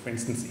form. For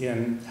instance,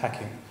 Ian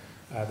Hacking,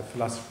 the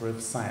philosopher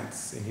of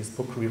science, in his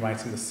book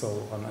Rewriting the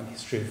Soul, on the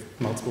history of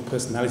multiple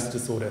personality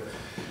disorder.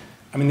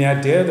 I mean, the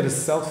idea that a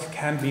self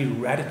can be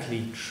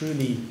radically,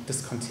 truly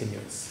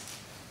discontinuous,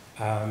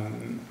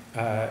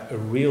 a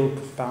real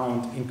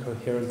profound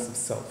incoherence of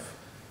self,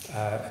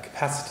 a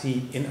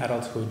capacity in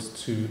adulthood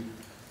to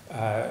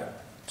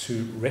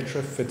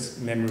retrofit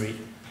memory,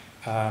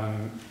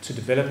 to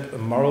develop a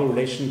moral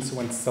relation to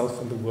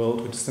oneself and the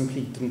world which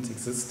simply didn't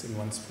exist in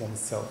one's former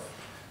self.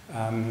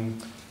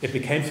 It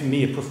became for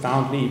me a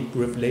profoundly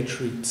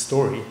revelatory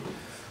story,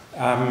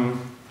 and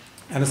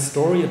a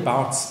story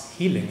about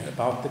healing,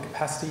 about the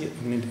capacity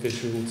of an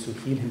individual to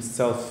heal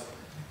himself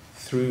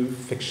through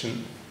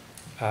fiction,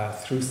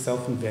 through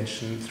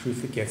self-invention, through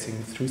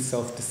forgetting, through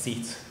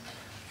self-deceit.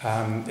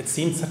 It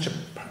seemed such a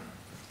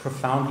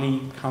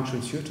profoundly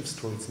counterintuitive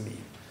story to me.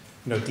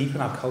 You know, deep in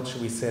our culture,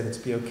 we say that to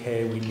be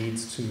okay, we need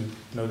to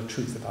know the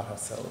truth about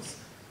ourselves.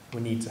 We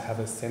need to have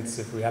a sense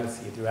of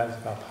reality, the reality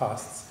of our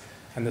pasts.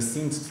 And this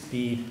seems to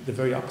be the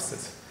very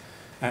opposite.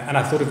 And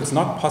I thought it was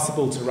not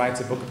possible to write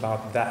a book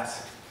about that,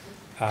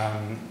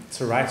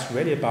 to write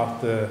really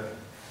about the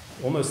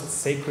almost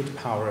sacred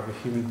power of a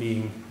human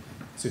being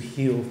to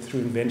heal through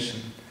invention,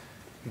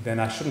 then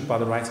I shouldn't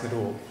bother writing at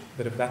all.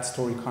 That if that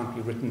story can't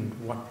be written,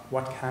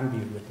 what can be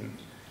written?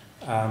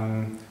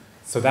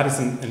 So that is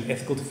an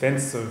ethical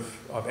defense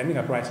of ending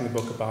up writing a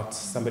book about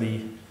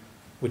somebody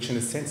which in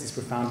a sense is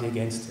profoundly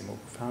against him, or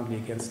profoundly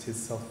against his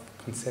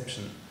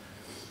self-conception.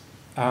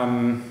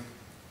 And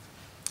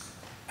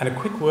a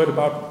quick word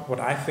about what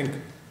I think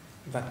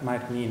that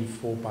might mean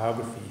for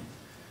biography.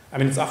 I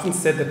mean, it's often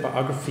said that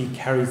biography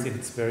carries in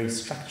its very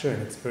structure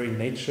and its very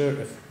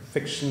nature a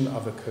fiction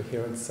of a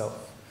coherent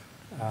self,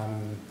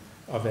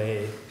 of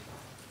an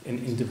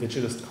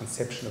individualist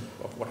conception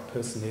of what a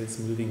person is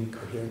moving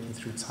coherently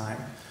through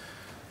time.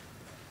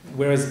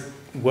 Whereas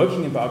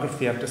working in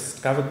biography, I've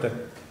discovered that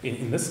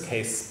in this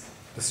case,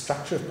 the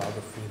structure of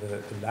biography,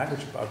 the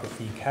language of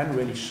biography can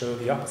really show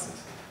the opposite.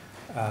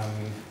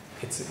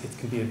 It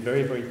can be a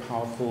very, very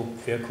powerful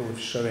vehicle of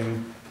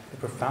showing the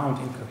profound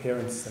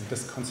incoherence and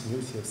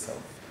discontinuity of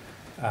self.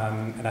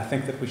 And I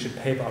think that we should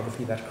pay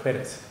biography that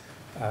credit,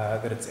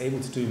 that it's able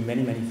to do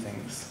many, many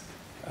things.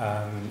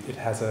 It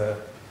has a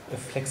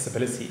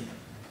flexibility,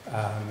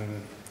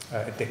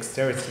 a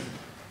dexterity,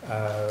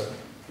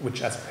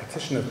 which as a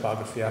practitioner of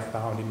biography I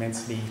found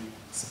immensely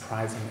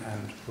surprising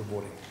and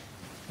rewarding.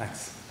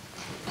 Thanks.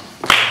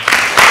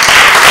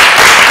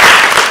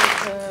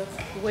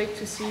 Wait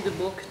to see the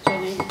book,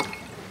 Jonny.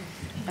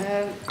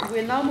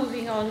 We're now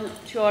moving on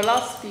to our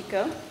last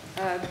speaker,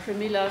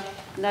 Premilla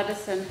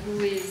Nadasen, who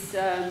is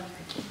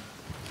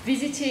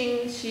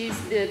visiting. She's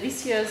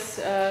this year's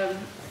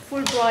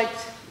Fulbright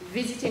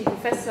visiting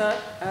professor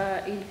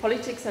in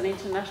politics and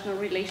international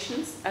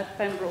relations at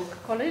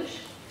Pembroke College.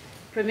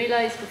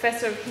 Premilla is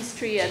professor of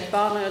history at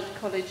Barnard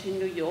College in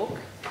New York.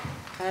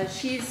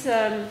 She's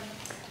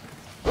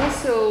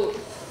also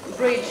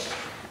bridged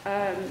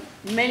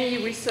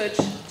many research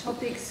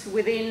topics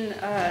within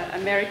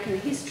American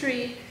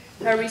history.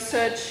 Her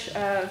research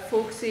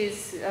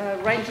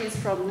ranges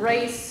from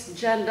race,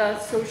 gender,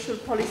 social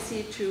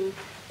policy to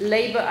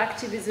labor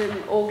activism,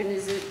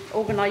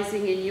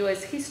 organizing in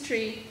US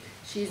history.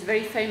 She's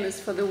very famous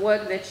for the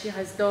work that she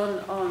has done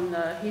on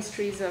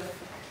histories of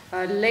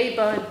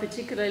labor, and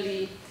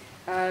particularly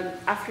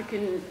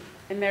African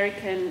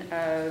American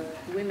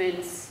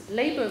women's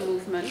labor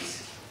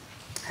movement.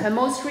 Her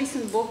most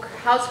recent book,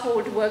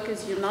 Household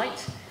Workers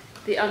Unite,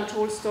 The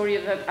Untold Story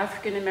of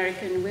African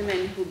American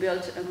Women Who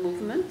Built a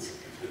Movement,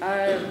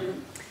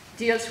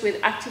 deals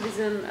with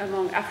activism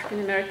among African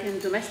American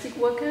domestic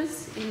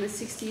workers in the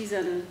 60s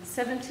and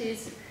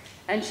 70s.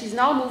 And she's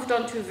now moved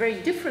on to a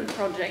very different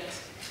project,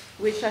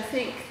 which I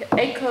think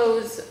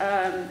echoes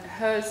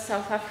her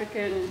South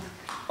African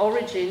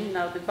origin.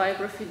 Now, the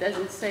biography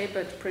doesn't say,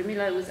 but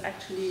Premilla was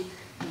actually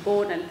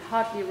born and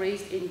partly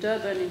raised in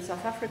Durban in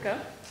South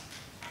Africa.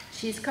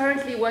 She's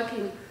currently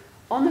working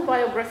on the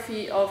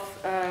biography of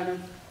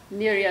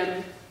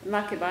Miriam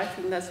Makeba. I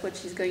think that's what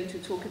she's going to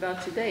talk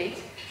about today.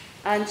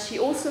 And she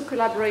also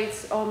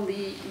collaborates on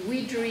the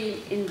We Dream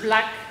in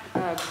Black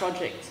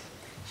project.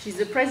 She's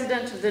the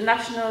president of the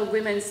National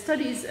Women's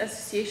Studies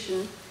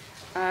Association.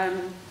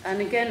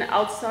 And again,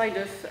 outside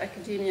of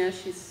academia,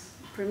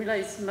 Premilla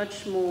is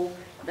much more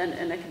than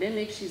an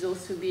academic. She's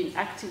also been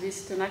an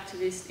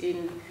activist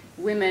in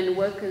women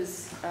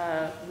workers'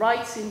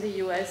 rights in the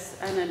US,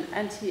 and an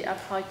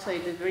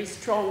anti-apartheid, a very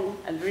strong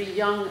and very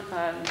young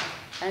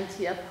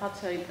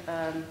anti-apartheid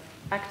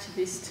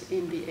activist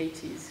in the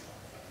 80s.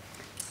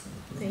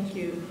 Thank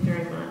you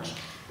very much.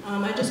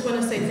 I just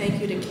want to say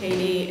thank you to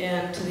Katie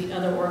and to the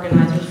other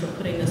organizers for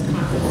putting this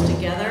conference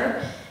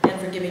together and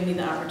for giving me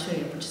the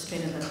opportunity to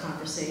participate in the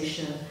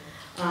conversation.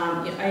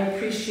 I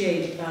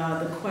appreciate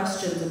the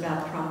questions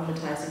about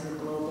problematizing the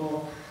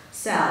global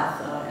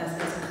South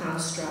as a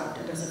construct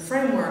and as a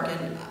framework.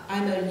 And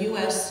I'm a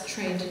US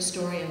trained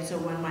historian, so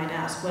one might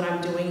ask what I'm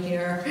doing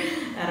here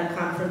at a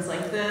conference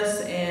like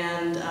this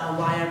and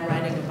why I'm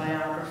writing a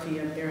biography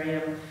of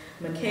Miriam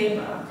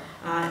Makeba.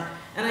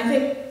 And I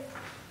think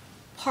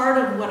part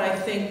of what I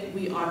think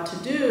we ought to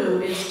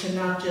do is to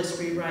not just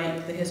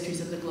rewrite the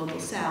histories of the global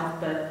South,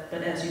 but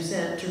as you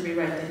said, to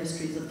rewrite the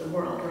histories of the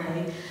world,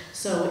 right?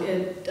 So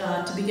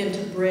to begin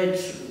to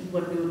bridge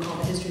what we would call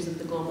the histories of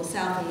the global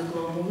South and the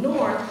global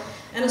North,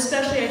 and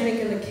especially I think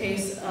in the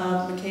case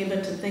of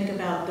Makeba, to think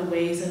about the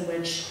ways in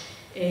which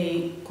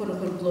a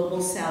quote-unquote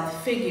global South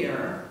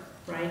figure,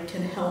 right,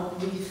 can help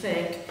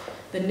rethink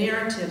the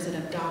narratives that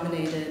have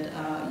dominated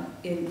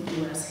in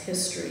US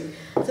history.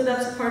 So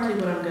that's partly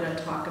what I'm going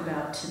to talk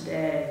about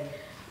today.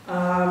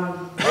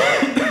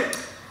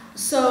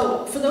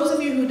 So for those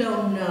of you who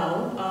don't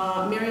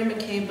know, Miriam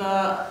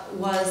Makeba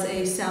was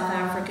a South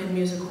African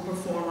musical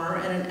performer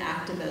and an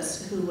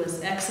activist who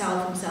was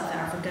exiled from South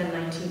Africa in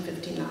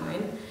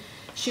 1959.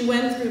 She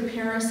went through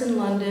Paris and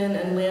London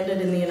and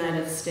landed in the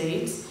United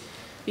States,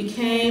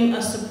 became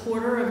a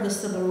supporter of the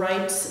civil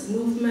rights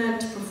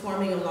movement,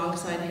 performing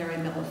alongside Harry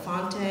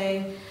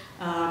Belafonte,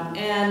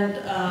 and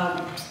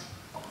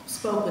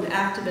spoke with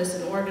activists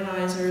and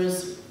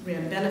organizers,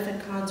 ran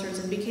benefit concerts,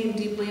 and became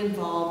deeply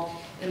involved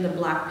in the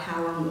Black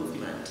Power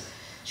movement.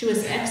 She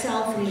was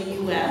exiled from the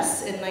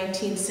US in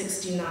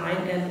 1969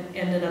 and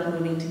ended up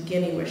moving to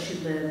Guinea, where she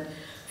lived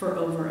for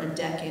over a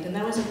decade. And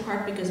that was in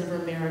part because of her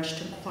marriage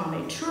to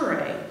Kwame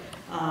Ture,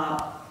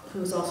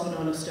 who is also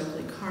known as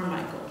Stokely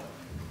Carmichael.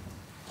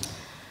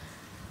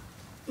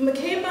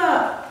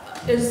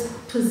 Makeba is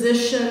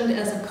positioned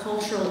as a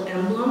cultural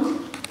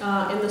emblem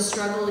in the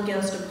struggle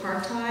against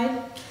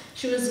apartheid.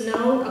 She was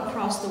known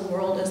across the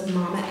world as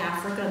Mama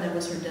Africa, that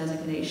was her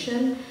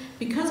designation,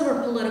 because of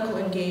her political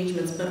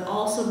engagements, but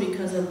also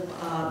because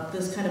of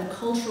this kind of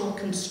cultural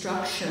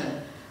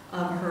construction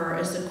of her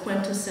as a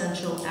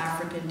quintessential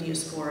African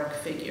diasporic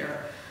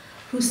figure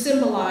who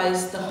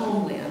symbolized the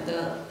homeland,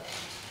 the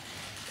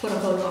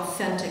quote-unquote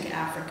authentic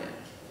African.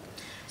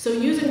 So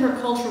using her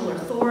cultural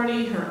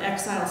authority, her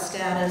exile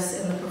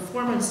status, and the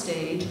performance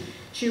stage,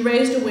 she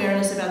raised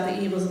awareness about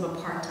the evils of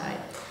apartheid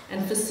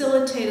and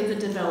facilitated the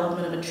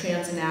development of a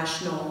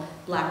transnational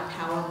Black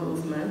Power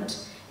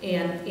movement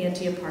and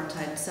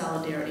anti-apartheid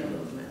solidarity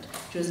movement.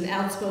 She was an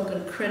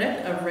outspoken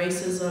critic of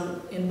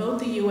racism in both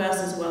the US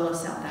as well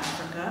as South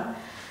Africa.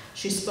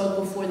 She spoke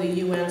before the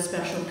UN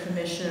Special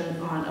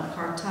Commission on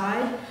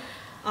Apartheid.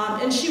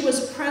 And she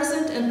was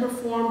present and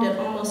performed at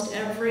almost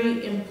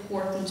every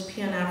important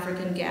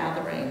Pan-African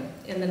gathering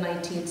in the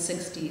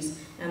 1960s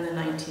and the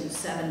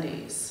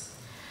 1970s.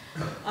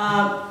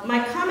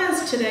 My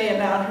comments today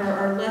about her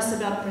are less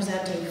about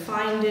presenting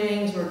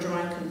findings or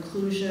drawing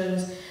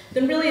conclusions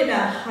than really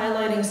about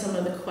highlighting some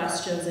of the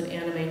questions that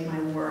animate my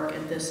work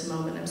at this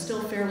moment. I'm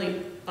still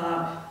fairly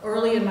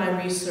early in my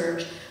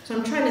research, so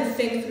I'm trying to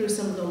think through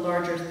some of the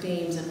larger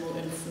themes that will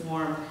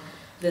inform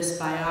this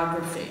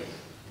biography.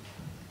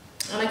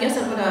 And I guess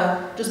I'm going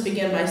to just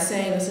begin by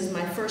saying this is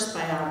my first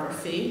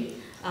biography,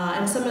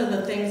 and some of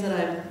the things that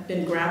I've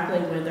been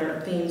grappling with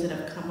are themes that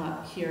have come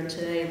up here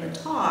today in the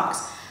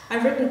talks.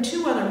 I've written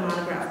two other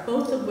monographs,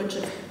 both of which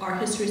are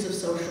histories of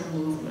social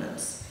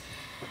movements.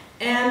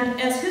 And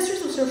as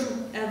histories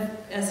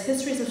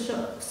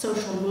of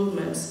social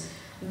movements,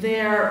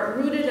 they're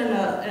rooted in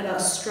the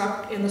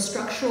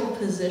structural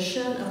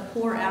position of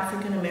poor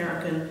African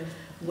American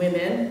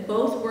women,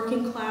 both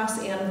working class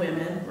and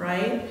women,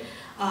 right?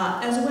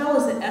 As well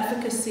as the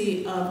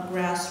efficacy of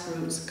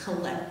grassroots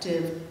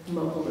collective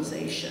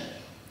mobilization,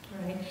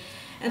 right?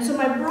 And so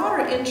my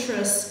broader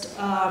interest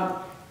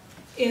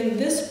in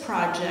this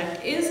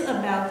project is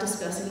about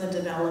discussing the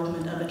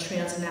development of a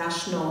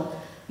transnational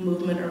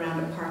movement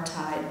around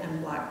apartheid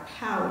and Black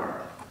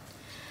Power.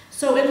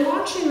 So in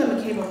launching the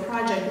Makeba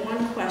project,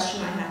 one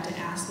question I had to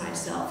ask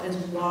myself is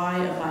why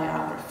a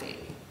biography?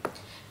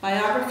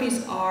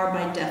 Biographies are,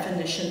 by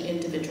definition,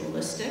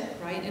 individualistic,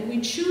 right? And we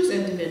choose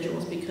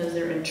individuals because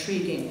they're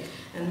intriguing.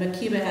 And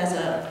Makeba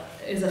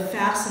is a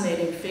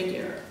fascinating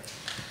figure.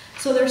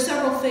 So there are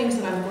several things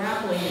that I'm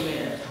grappling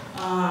with.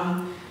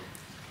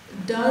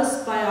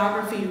 Does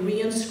biography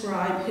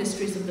reinscribe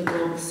histories of the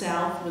Global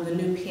South with a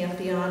new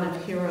pantheon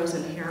of heroes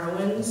and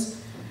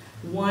heroines,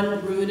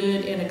 one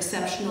rooted in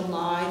exceptional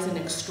lives and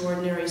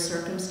extraordinary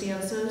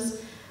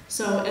circumstances?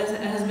 So as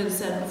has been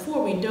said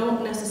before, we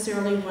don't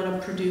necessarily want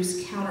to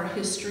produce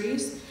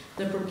counter-histories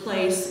that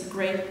replace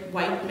great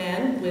white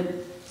men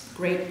with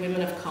great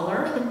women of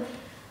color.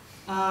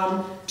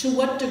 To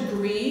what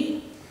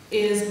degree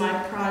is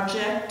my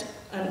project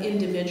an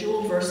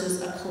individual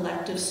versus a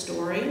collective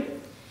story?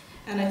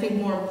 And I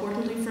think more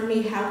importantly for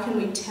me, how can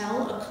we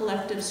tell a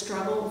collective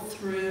struggle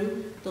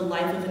through the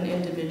life of an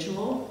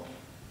individual?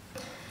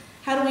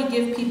 How do we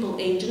give people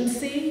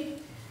agency?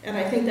 And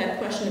I think that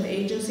question of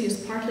agency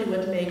is partly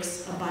what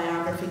makes a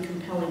biography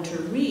compelling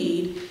to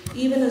read,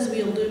 even as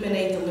we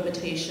illuminate the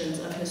limitations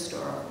of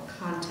historical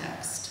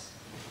context.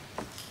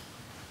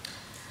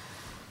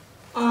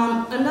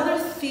 Another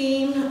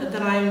theme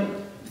that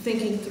I'm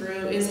thinking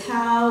through is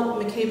how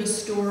McCabe's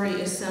story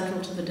is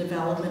central to the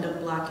development of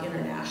Black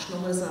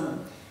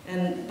internationalism.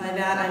 And by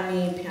that I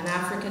mean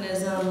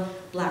Pan-Africanism,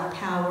 Black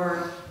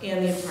power,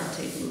 and the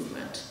apartheid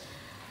movement.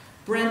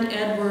 Brent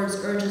Edwards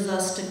urges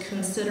us to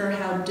consider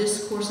how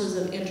discourses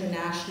of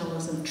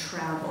internationalism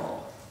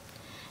travel,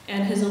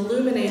 and has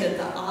illuminated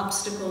the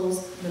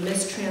obstacles, the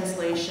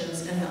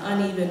mistranslations, and the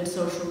uneven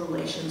social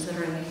relations that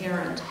are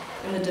inherent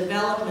in the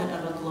development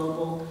of a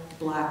global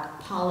Black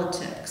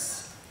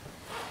politics.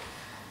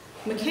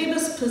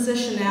 McCabe's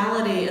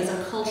positionality as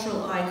a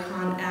cultural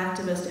icon,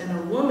 activist, and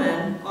a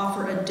woman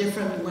offer a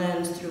different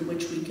lens through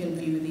which we can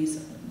view these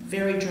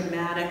very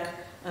dramatic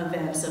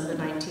events of the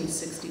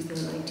 1960s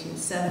and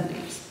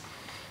 1970s.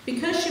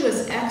 Because she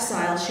was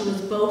exiled, she was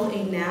both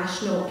a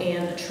national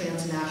and a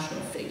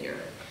transnational figure.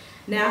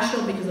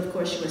 National because, of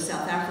course, she was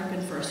South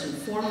African first and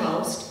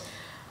foremost.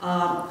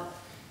 And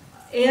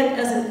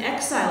as an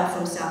exile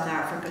from South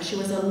Africa, she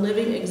was a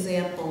living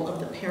example of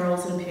the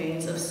perils and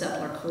pains of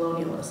settler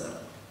colonialism.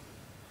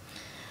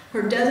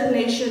 Her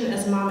designation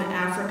as Mama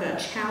Africa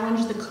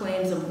challenged the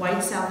claims of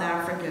white South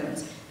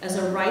Africans as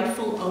the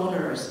rightful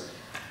owners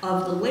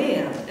of the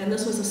land, and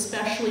this was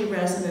especially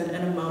resonant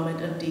in a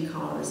moment of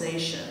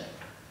decolonization.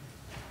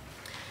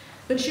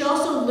 But she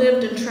also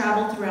lived and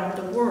traveled throughout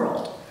the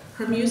world.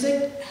 Her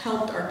music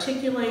helped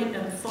articulate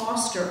and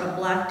foster a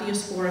Black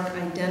diasporic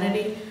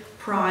identity,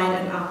 pride,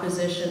 and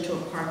opposition to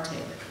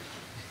apartheid.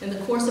 In the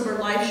course of her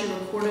life, she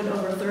recorded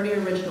over 30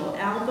 original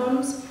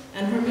albums,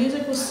 and her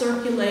music was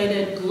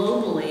circulated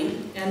globally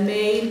and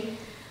made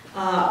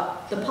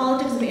the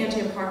politics of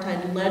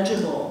anti-apartheid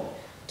legible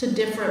to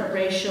different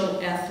racial,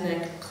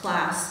 ethnic,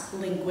 class,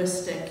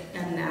 linguistic,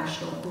 and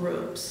national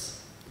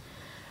groups.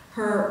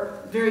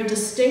 Her very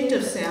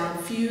distinctive sound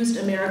fused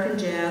American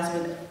jazz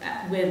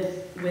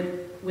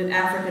with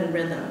African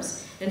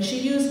rhythms, and she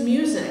used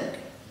music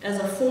as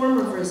a form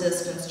of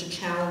resistance to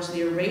challenge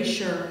the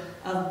erasure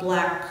of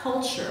Black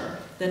culture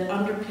that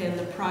underpinned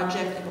the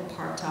project of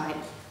apartheid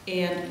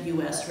and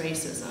US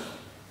racism.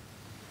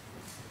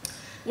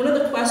 One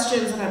of the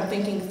questions that I'm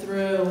thinking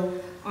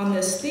through on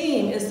this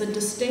theme is the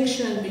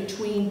distinction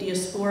between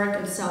diasporic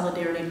and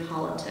solidarity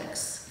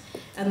politics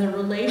and the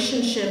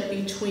relationship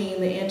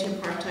between the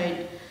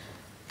anti-apartheid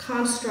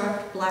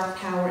construct, Black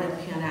power,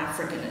 and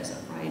Pan-Africanism,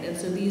 right? And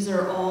so these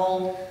are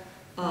all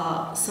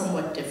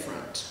somewhat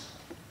different.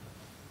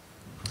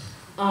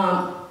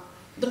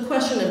 The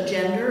question of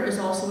gender is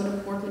also an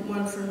important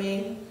one for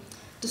me.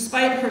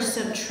 Despite her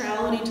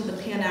centrality to the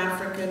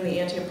Pan-African, the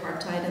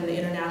anti-apartheid, and the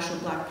international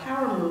Black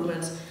power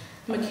movements,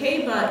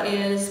 McCabe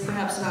is,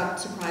 perhaps not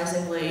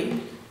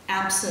surprisingly,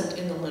 absent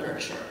in the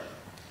literature.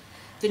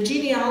 The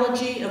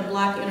genealogy of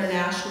Black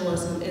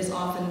internationalism is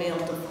often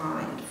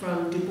male-defined,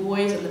 from Du Bois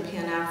and the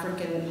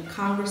Pan-African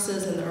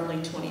Congresses in the early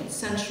 20th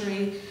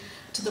century,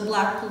 to the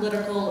Black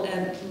political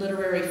and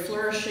literary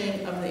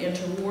flourishing of the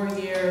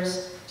interwar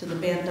years, to the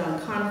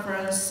Bandung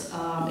Conference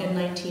in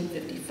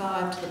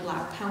 1955, to the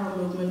Black Power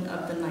movement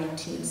of the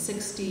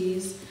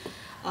 1960s.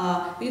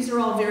 These are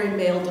all very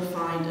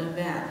male-defined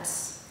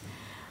events.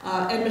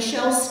 And as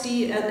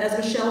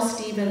Michelle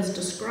Stevens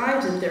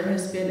describes it, there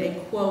has been a,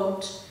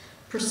 quote,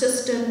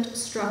 persistent,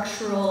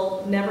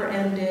 structural,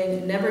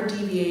 never-ending,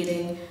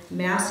 never-deviating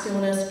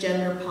masculinist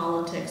gender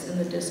politics in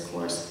the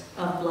discourse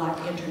of Black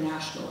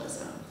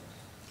internationalism.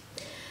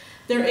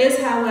 There is,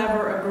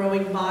 however, a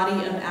growing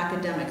body of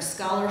academic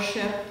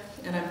scholarship,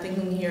 and I'm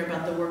thinking here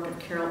about the work of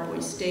Carol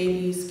Boyce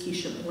Davies,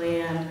 Keisha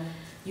Bland,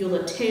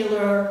 Eula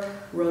Taylor,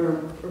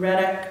 Rhoda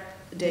Reddick,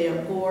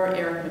 Deo Gore,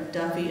 Eric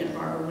McDuffie, and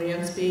Barbara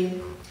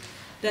Ransby,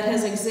 that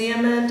has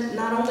examined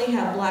not only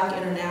how Black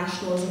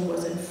internationalism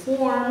was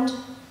informed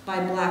by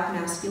Black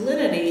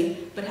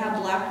masculinity, but how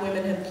Black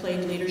women have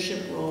played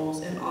leadership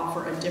roles and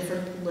offer a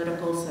different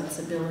political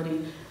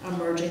sensibility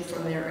emerging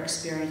from their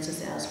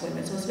experiences as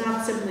women. So it's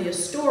not simply a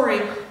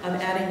story of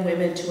adding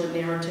women to a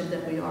narrative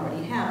that we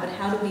already have, but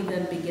how do we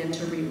then begin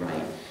to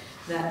rewrite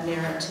that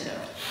narrative?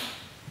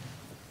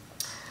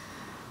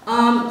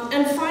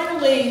 And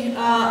finally,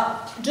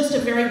 just a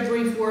very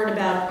brief word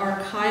about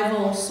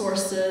archival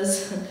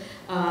sources.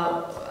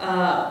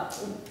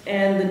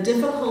 and the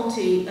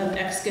difficulty of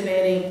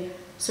excavating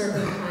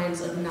certain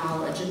kinds of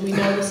knowledge. And we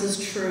know this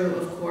is true,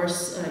 of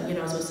course,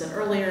 as was said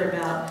earlier,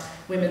 about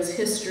women's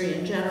history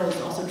in general.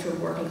 It's also true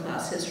of working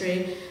class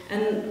history.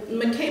 And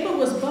Makeba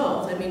was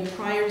both. I mean,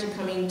 prior to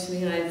coming to the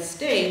United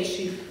States,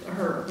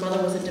 her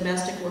mother was a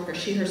domestic worker.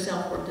 She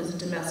herself worked as a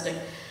domestic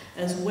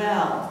as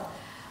well.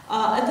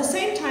 At the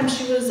same time,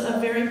 she was a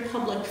very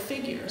public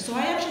figure. So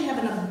I actually have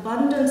an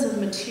abundance of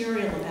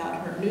material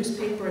about her: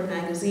 newspaper and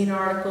magazine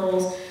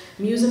articles,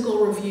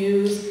 musical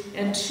reviews,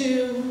 and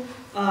two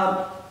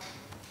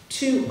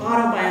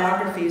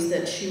autobiographies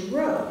that she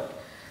wrote.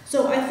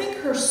 So I think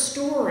her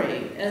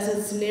story, as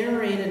it's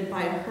narrated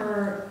by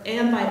her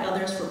and by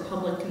others for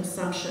public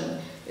consumption,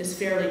 is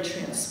fairly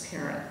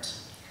transparent.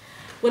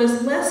 What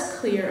is less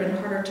clear and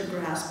harder to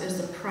grasp is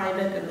the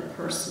private and the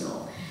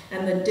personal,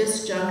 and the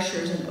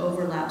disjunctures and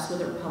overlaps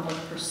with her public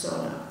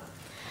persona.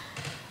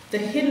 The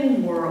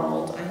hidden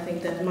world, I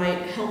think, that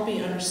might help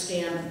me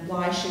understand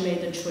why she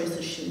made the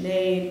choices she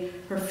made,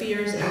 her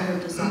fears and her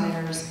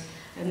desires,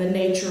 and the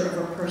nature of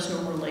her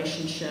personal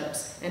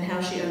relationships, and how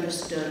she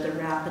understood the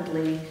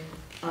rapidly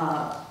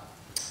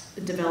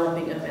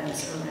developing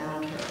events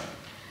around her.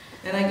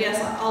 And I guess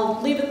I'll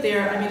leave it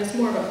there. I mean, it's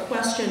more of a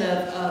question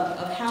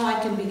of how I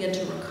can begin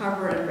to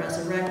recover and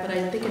resurrect, but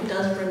I think it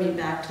does bring me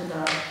back to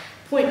the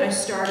point I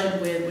started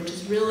with, which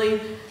is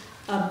really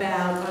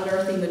about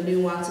unearthing the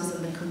nuances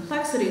and the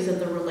complexities of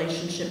the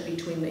relationship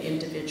between the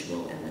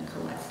individual and the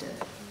collective.